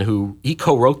Jensen, who he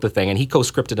co-wrote the thing, and he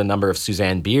co-scripted a number of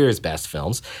Suzanne Bier's best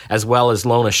films, as well as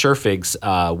Lona Scherfig's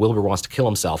Wilbur Wants to Kill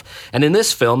Himself. And in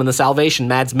this film, in The Salvation,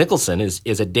 Mads Mikkelsen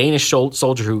is a Danish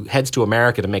soldier who heads to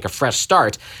America to make a fresh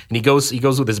start, and he goes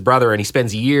with his brother, and he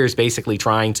spends years basically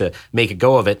trying to make a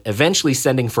go of it, eventually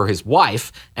sending for his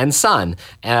wife and son.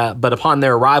 But upon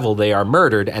their arrival, they are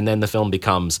murdered, and then the film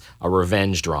becomes a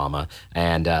revenge drama.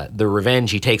 And the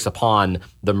revenge he takes upon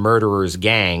the murderer's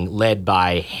gang, led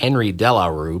by Henry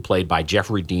Delarue, played by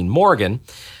Jeffrey Dean Morgan.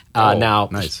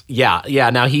 Nice. Yeah.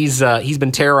 Now he's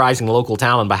been terrorizing the local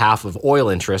town on behalf of oil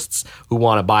interests who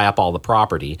want to buy up all the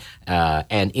property.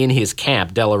 And in his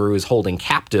camp, Delarue is holding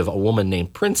captive a woman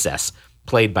named Princess,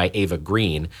 played by Ava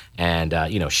Green. And,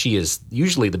 she is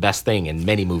usually the best thing in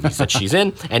many movies that she's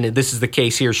in. And this is the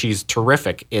case here. She's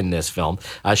terrific in this film.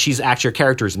 Her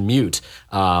character is mute.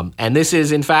 And this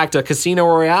is, in fact, a Casino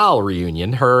Royale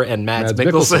reunion, her and Mads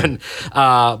Mikkelsen.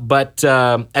 But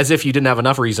as if you didn't have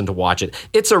enough reason to watch it,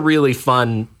 it's a really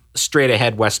fun straight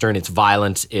ahead Western. It's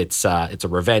violent. It's a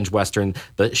revenge Western.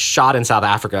 The shot in South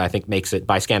Africa, I think, makes it,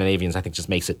 by Scandinavians, I think just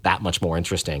makes it that much more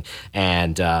interesting.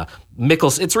 And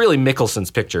it's really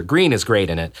Mickelson's picture. Green is great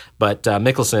in it, but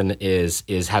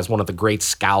Mikkelsen has one of the great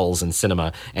scowls in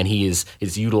cinema, and he is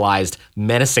utilized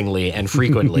menacingly and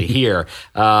frequently here.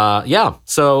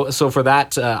 So for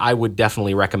that, I would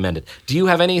definitely recommend it. Do you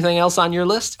have anything else on your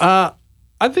list?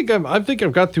 I think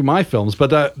I've got through my films, but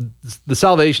The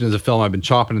Salvation is a film I've been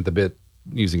chopping at the bit,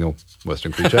 using a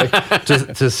Western cliche,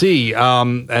 to see.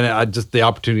 And the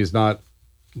opportunity has not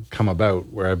come about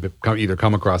where I've either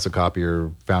come across a copy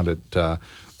or found it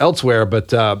elsewhere. But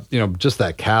just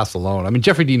that cast alone. I mean,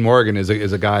 Jeffrey Dean Morgan is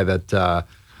a guy that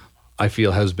I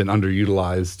feel has been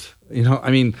underutilized.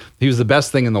 I mean, he was the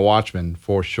best thing in The Watchmen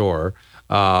for sure.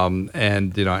 And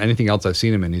anything else I've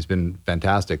seen him in, he's been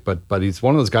fantastic. But he's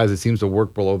one of those guys that seems to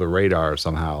work below the radar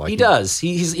somehow. He does.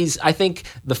 He's. I think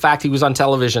the fact he was on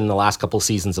television the last couple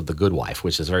seasons of The Good Wife,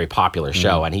 which is a very popular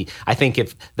show, and I think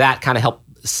if that kind of helped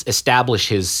establish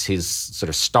his sort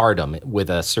of stardom with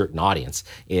a certain audience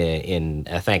in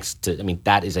thanks to, I mean,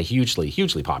 that is a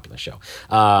hugely popular show.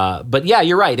 But yeah,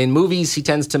 you're right. In movies, he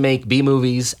tends to make B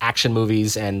movies, action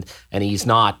movies, and he's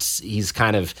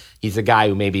a guy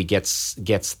who maybe gets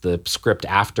the script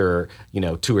after,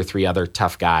 2 or 3 other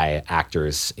tough guy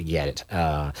actors get it.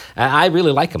 I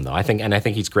really like him though. I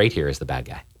think he's great here as the bad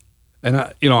guy. And,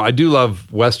 I do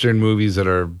love Western movies that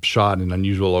are shot in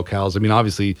unusual locales. I mean,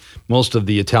 obviously, most of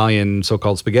the Italian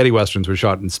so-called spaghetti Westerns were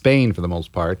shot in Spain for the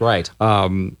most part. Right.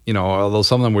 Although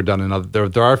some of them were done in other...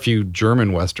 There are a few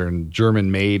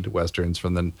German-made Westerns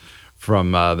from the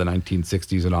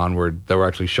 1960s and onward that were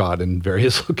actually shot in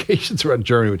various locations around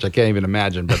Germany, which I can't even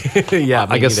imagine. But yeah,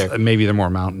 I guess maybe they're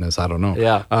more mountainous. I don't know.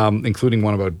 Yeah. Including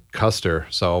one about Custer.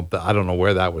 So I don't know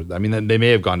where that would... I mean, they may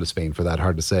have gone to Spain for that.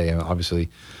 Hard to say. Obviously...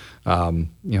 they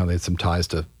had some ties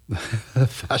to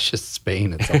fascist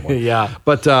Spain at some point. Yeah.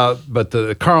 But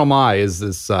Karl May is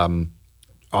this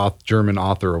German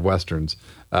author of Westerns,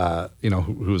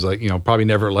 who's probably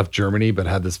never left Germany, but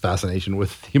had this fascination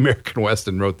with the American West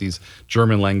and wrote these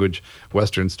German language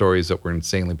Western stories that were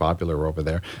insanely popular over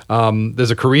there.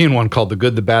 There's a Korean one called The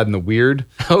Good, the Bad, and the Weird.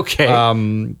 Okay.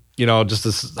 Just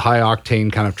this high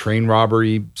octane kind of train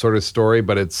robbery sort of story,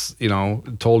 but it's,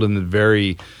 told in the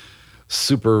very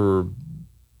super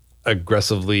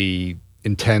aggressively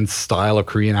intense style of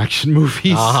Korean action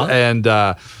movies. Uh-huh. And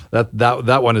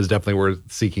that one is definitely worth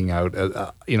seeking out.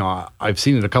 I've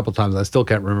seen it a couple times and I still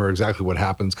can't remember exactly what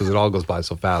happens because it all goes by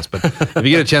so fast. But if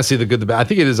you get a chance to see The Good, the Bad, I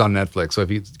think it is on Netflix. So if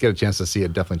you get a chance to see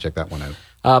it, definitely check that one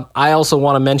out. I also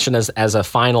want to mention as a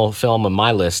final film on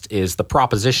my list is The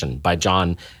Proposition by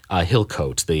John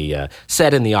Hillcoat,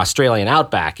 set in the Australian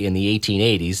outback in the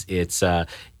 1880s.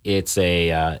 It's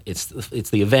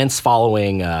the events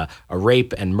following a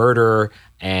rape and murder,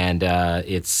 and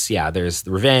there's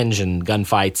revenge and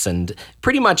gunfights, and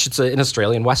pretty much it's an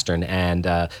Australian Western, and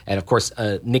of course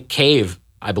Nick Cave,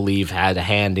 I believe, had a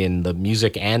hand in the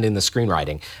music and in the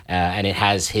screenwriting, and it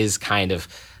has his kind of.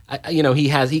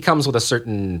 He comes with a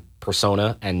certain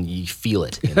persona, and you feel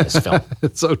it in this film.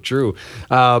 It's so true.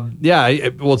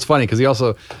 It's funny because he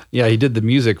also, he did the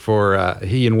music for,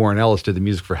 he and Warren Ellis did the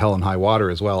music for Hell and High Water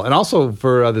as well, and also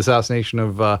for the assassination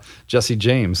of Jesse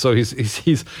James. So he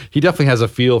definitely has a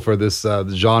feel for this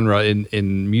genre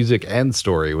in music and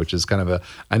story, which is kind of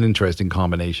an interesting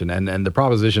combination. And The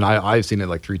Proposition, I've seen it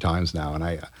like 3 times now,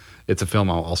 and it's a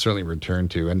film I'll certainly return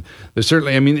to. And there's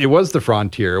certainly, I mean, it was the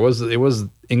frontier. It was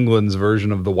England's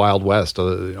version of the Wild West,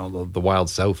 the Wild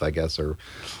South, I guess, or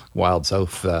Wild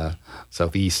South,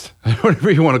 Southeast,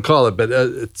 whatever you want to call it. But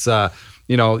it's,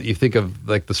 you think of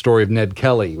like the story of Ned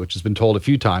Kelly, which has been told a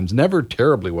few times, never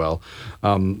terribly well.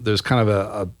 There's kind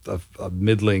of a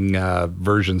middling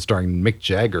version starring Mick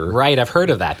Jagger. Right, I've heard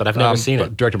of that, but I've never seen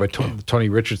it. Directed by Tony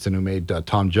Richardson, who made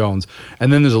Tom Jones.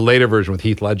 And then there's a later version with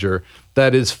Heath Ledger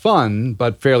that is fun,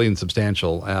 but fairly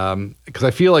insubstantial. Because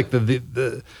I feel like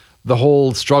the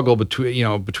whole struggle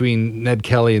between Ned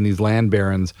Kelly and these land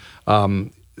barons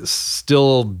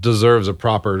still deserves a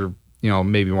proper,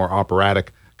 maybe more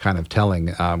operatic kind of telling,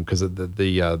 because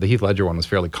the Heath Ledger one was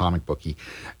fairly comic booky,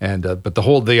 and but the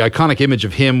iconic image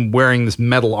of him wearing this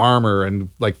metal armor and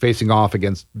like facing off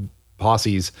against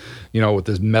posses, with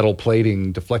this metal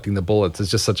plating deflecting the bullets,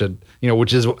 is just such a,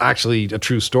 which is actually a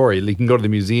true story. You can go to the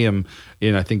museum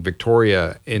in, I think,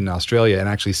 Victoria in Australia and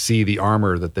actually see the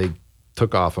armor that they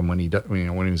took off him when he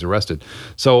was arrested.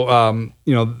 So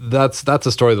that's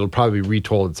a story that'll probably be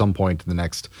retold at some point in the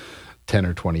next 10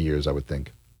 or 20 years, I would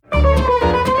think.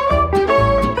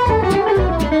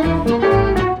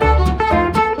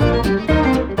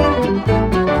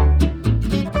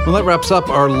 Well, that wraps up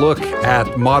our look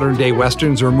at modern day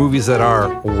Westerns or movies that are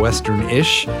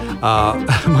Western-ish.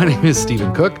 My name is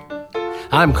Stephen Cook.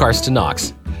 I'm Karsten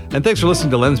Knox. And thanks for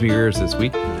listening to Lends Me Your Ears this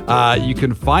week. You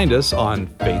can find us on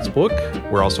Facebook.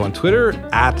 We're also on Twitter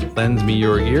at Lends Me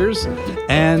Your Ears.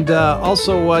 And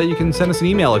also you can send us an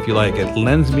email if you like at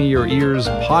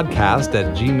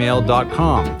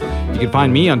lendsmeyourEarsPodcast@gmail.com. You can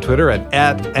find me on Twitter at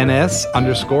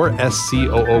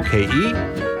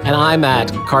 @NS_SCOOKE. And I'm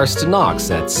at Karsten Knox.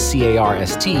 That's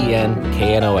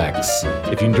CARSTENKNOX.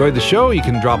 If you enjoyed the show, you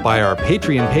can drop by our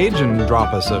Patreon page and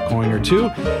drop us a coin or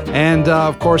two. And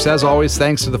of course, as always,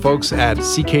 thanks to the folks at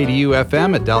CKDU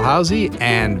FM at Dalhousie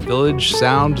and Village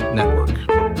Sound Network.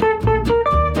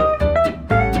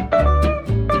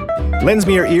 Lends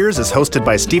Me Your Ears is hosted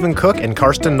by Stephen Cook and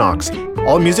Karsten Knox.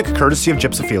 All music courtesy of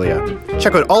Gypsophilia.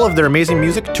 Check out all of their amazing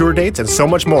music, tour dates, and so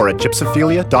much more at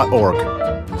gypsophilia.org.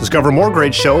 Discover more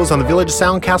great shows on the Village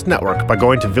Soundcast Network by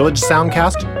going to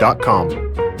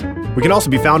villagesoundcast.com. We can also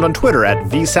be found on Twitter at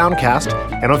VSoundcast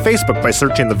and on Facebook by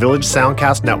searching the Village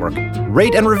Soundcast Network.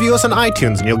 Rate and review us on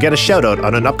iTunes and you'll get a shout out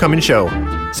on an upcoming show.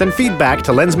 Send feedback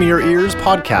to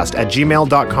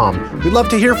lendsmeyourEarsPodcast@gmail.com. We'd love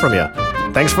to hear from you.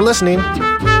 Thanks for listening.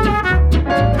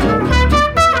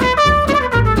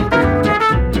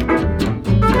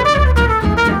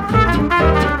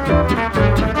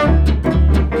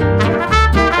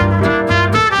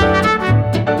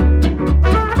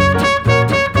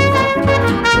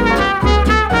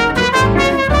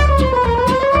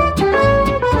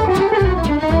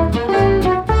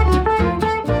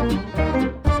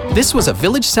 This was a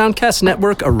Village Soundcast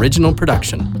Network original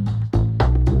production.